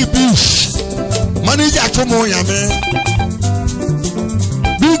anyị bụ Manager chụmụ Unyami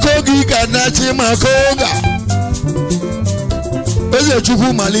biko gị ga na-achị maka oga eze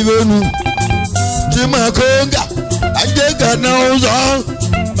Chukwu malivenu chi maka oga anyị ga na ụzọ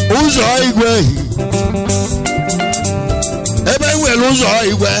ụzọ igwe ebe nwere ụzọ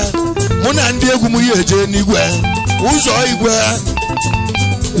igwe mụ na ndị egwu m ya eje n'igwe ụzọ igwe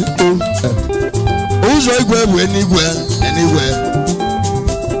bụ n'igwe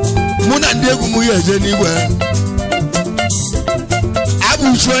mụ na ndị egwu m ya eje n'igwe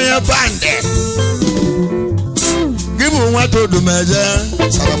abụchi onye bande gị bụ nwata odumeje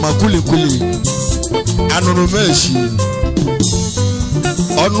sarama kulikuli anụrụ m eshi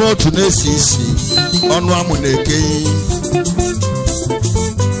ọnụ otu na-esi isi ọnụ amụ na-ekeyi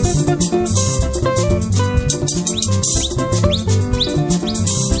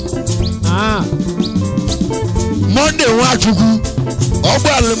Monday Nwachukwu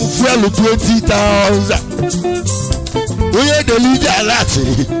ọgbara m fuelu 20,000 onye delije alati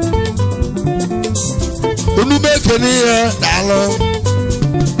onume ekene ihe daalụ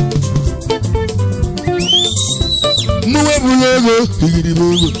mmuwe bụla ego igiribe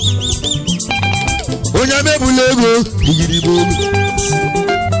ego onye mebụla ego igiribe ego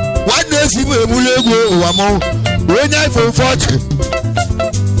nwanne esi m ebula ego ụwa m onye iPhone 40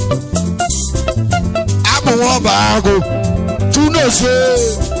 abụ nwa ọba agụ tunose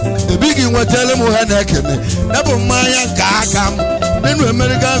ebighị nwetara m ha na-ekene ebụ mmanya nke aka m n'enu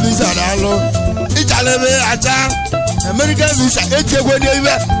American visa daalụ ịchalebe acha American visa etiekwe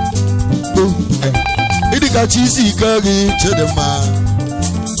n'ibe ịdịkacha isi ike gị chidimma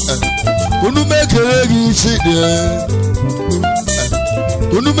unume ekele gị chidi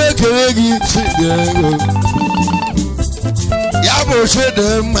unume ekele gị chidi ya bụ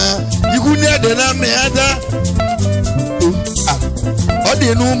chidimma ikwu na-ede na mmịada ọ dị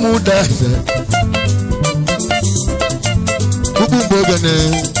n'ụmụ ụda ukwu mgbe ogene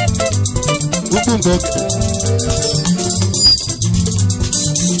ukwu mgbe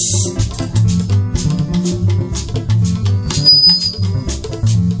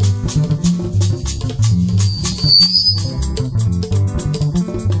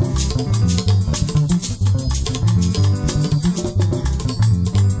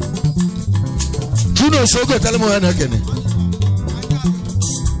Juno Sogo telemo hana kene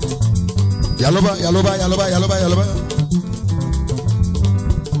Yaloba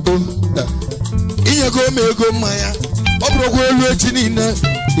Inye go me ego mmanya Obrogwo elu echi niile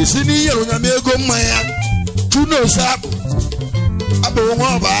isi n'ihe Unyami ego mmanya Juno Sap abụ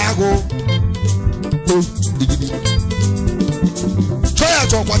nwa ọba agụ Choya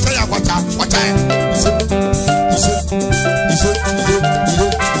chọ kwata ya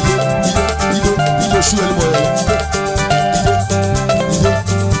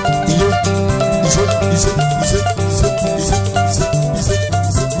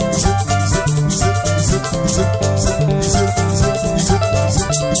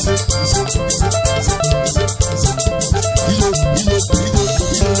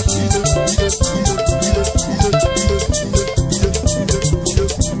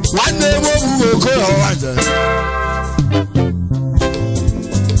One day we'll go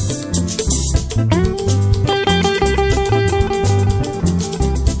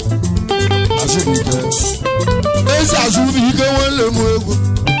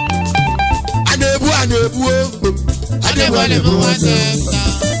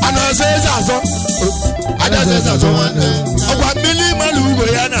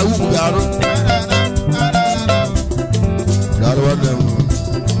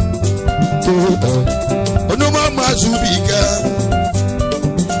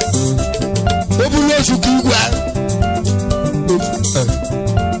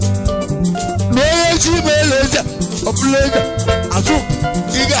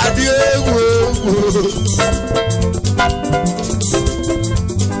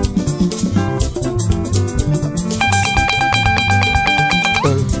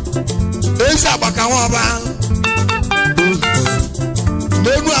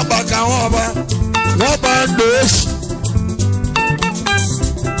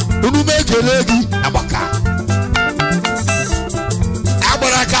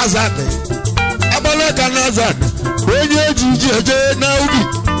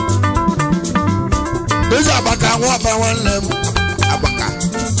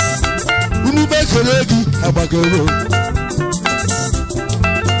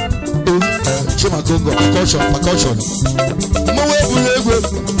percussion.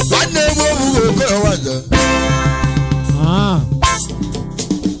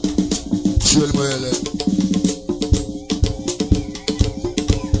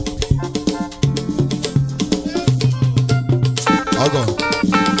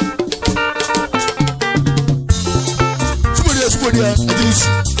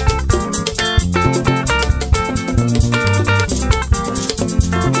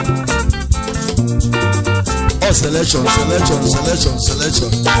 Oh, selection.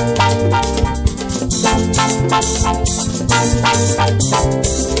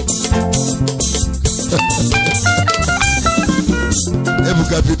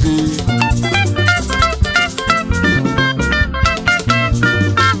 Ebuka pipi.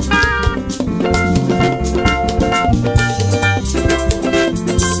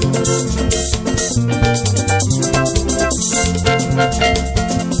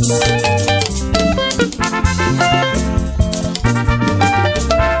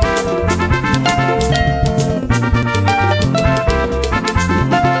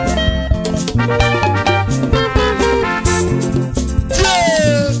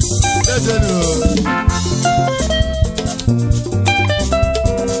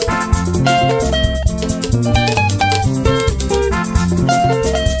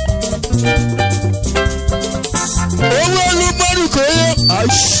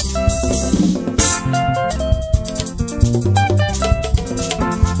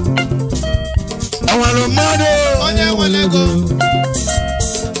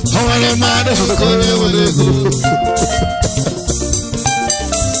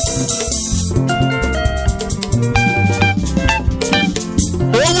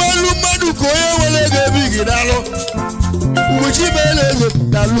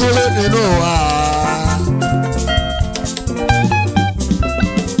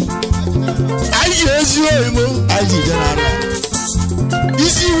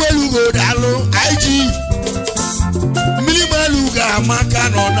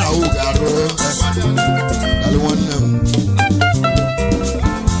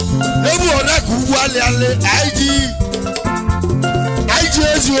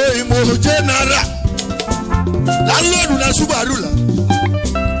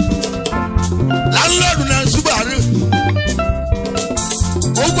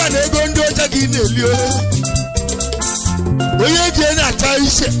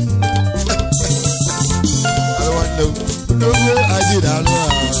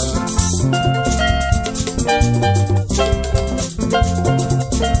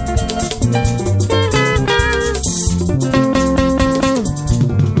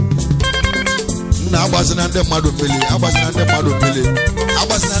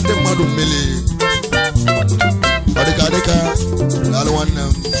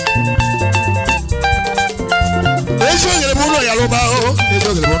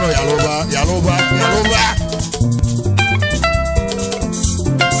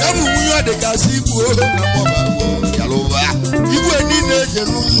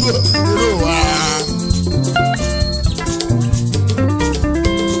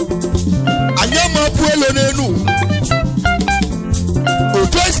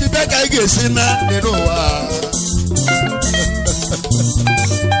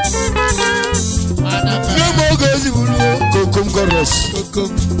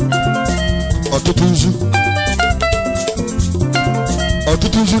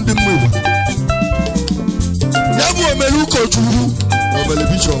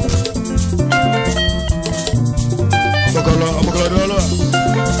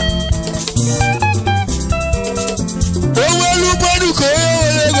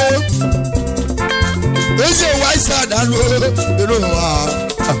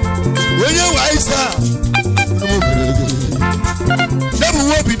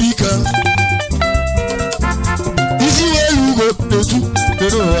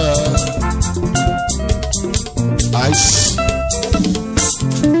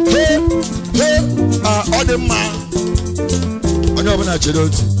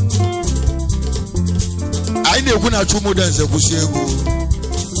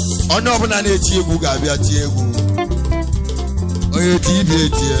 Ono buna na eti egwu ga-abịa ti egwu. Onye ti ibe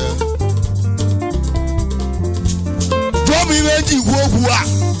eti e. Drum iwe ji gwu ogwu a.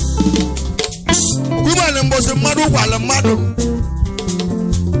 Ogwu na mbosi mmadụ gwala mmadụ.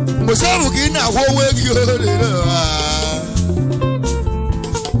 Mbosi ahụ ka ị na-agwa onwe gị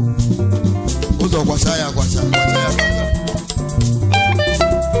ụzọ kwasa ya.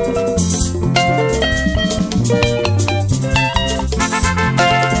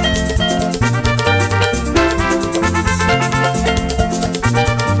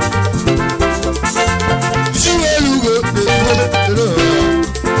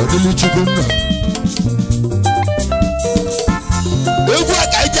 Egwu a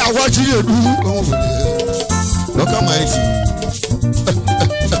ka iji agwa jiri edu Doka Mighty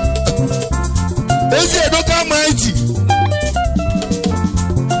Ezi Doka Mighty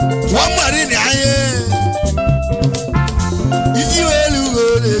One marine aye Iji welu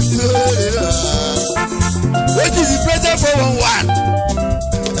What is the present for 1-1?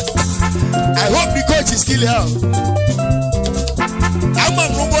 I hope the coach is kill her. I'm a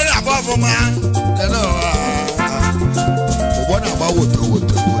woman above a man. What about water?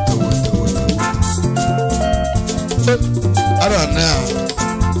 I don't know.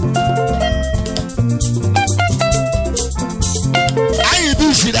 I do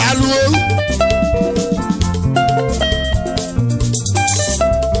shit. I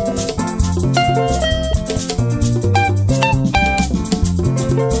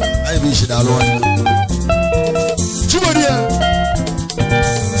should alone. Chumaria.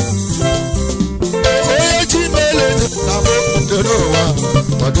 Oh, Chimele.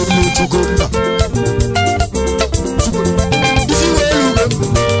 What do you to go?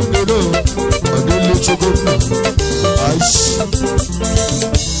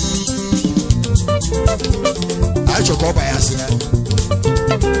 I should go by us.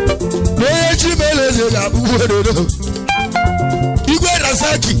 Oh, Chimele. You got a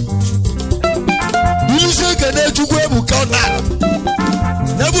saki. You say can I to go count out?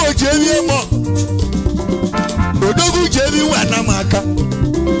 Never gave you more. Odogu gave you an amaka.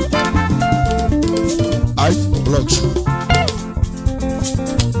 I block you.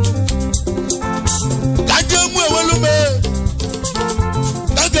 I came well,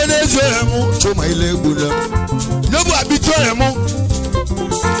 I can answer to my leg. Never betray him.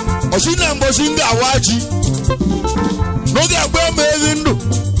 Osina Bosinga Waji. No, they are well made.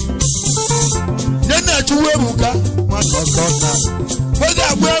 Then I do a muka, man, not now. But I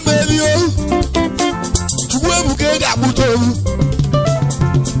will marry you. To where we get a bottle.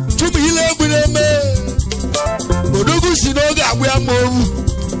 To be love with a man. But no good, you know that we are more.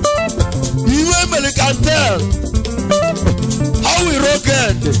 You can tell how we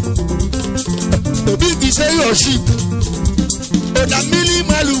rocket. The big is your sheep. But a million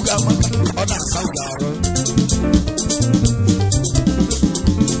maluga on a sound.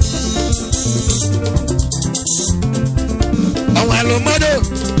 Hello, mother.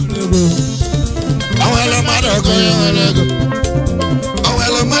 Oh, hello, mother. Oh, hello, mother. Oh,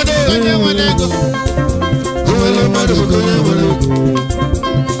 hello, mother. Oh, hello, mother. Oh, hello,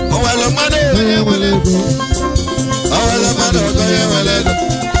 mother. Oh, hello, mother. Oh, hello, mother.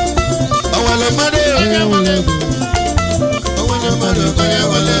 Oh, hello, mother. Oh, hello, mother. Oh, hello, mother.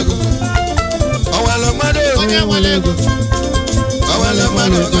 Oh, hello, mother.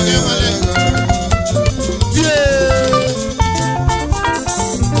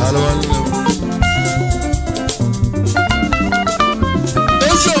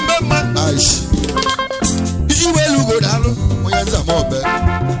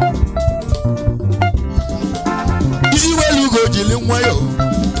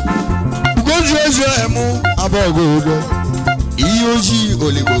 Abogo EOG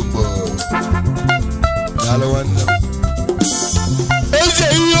Olibombo Nalawanda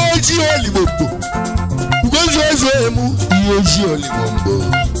EOG Olibombo Ugonzoemu EOG Olibombo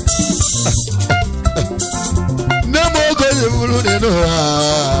Nemo Gozebulu Neno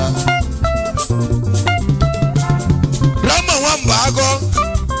Rama Wambago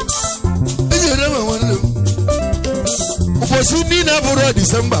Rama Wambago Uposuni na buro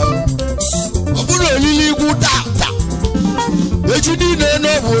December Lily good after. Let you need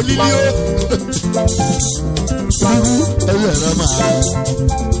no Lily.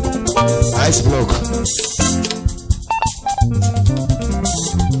 Ice block.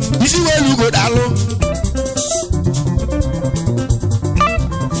 This is where you go, Dalo.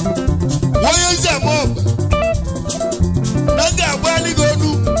 Why is that mob? Naga Bali go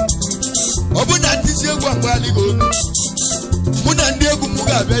do. Open that this year, Bali go. Munandia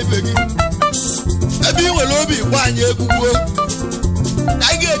Muga, baby. Ebi wo lo bi wa anye gugu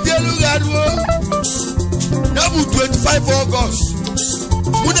I get delu gadwo na bu 25 August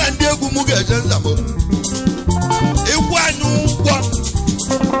mu na ndegu mu ga janzamo ewu anu kwa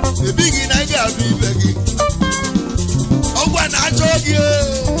ebi gi na ga bi begi ogwa na achogi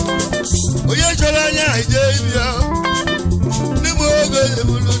oye chola nya ije bia ni mo go le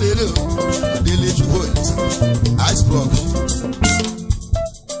bulu dele dele chuo ice block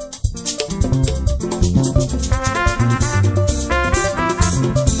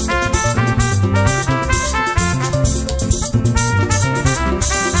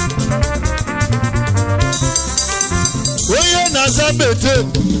Mete,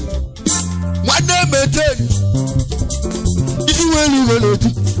 what they mete? If you will, you will,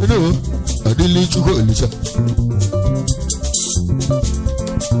 I didn't let you go, Lisa.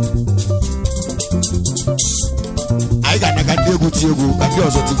 I got a good you, I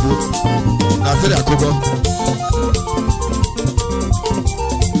also to go. After that,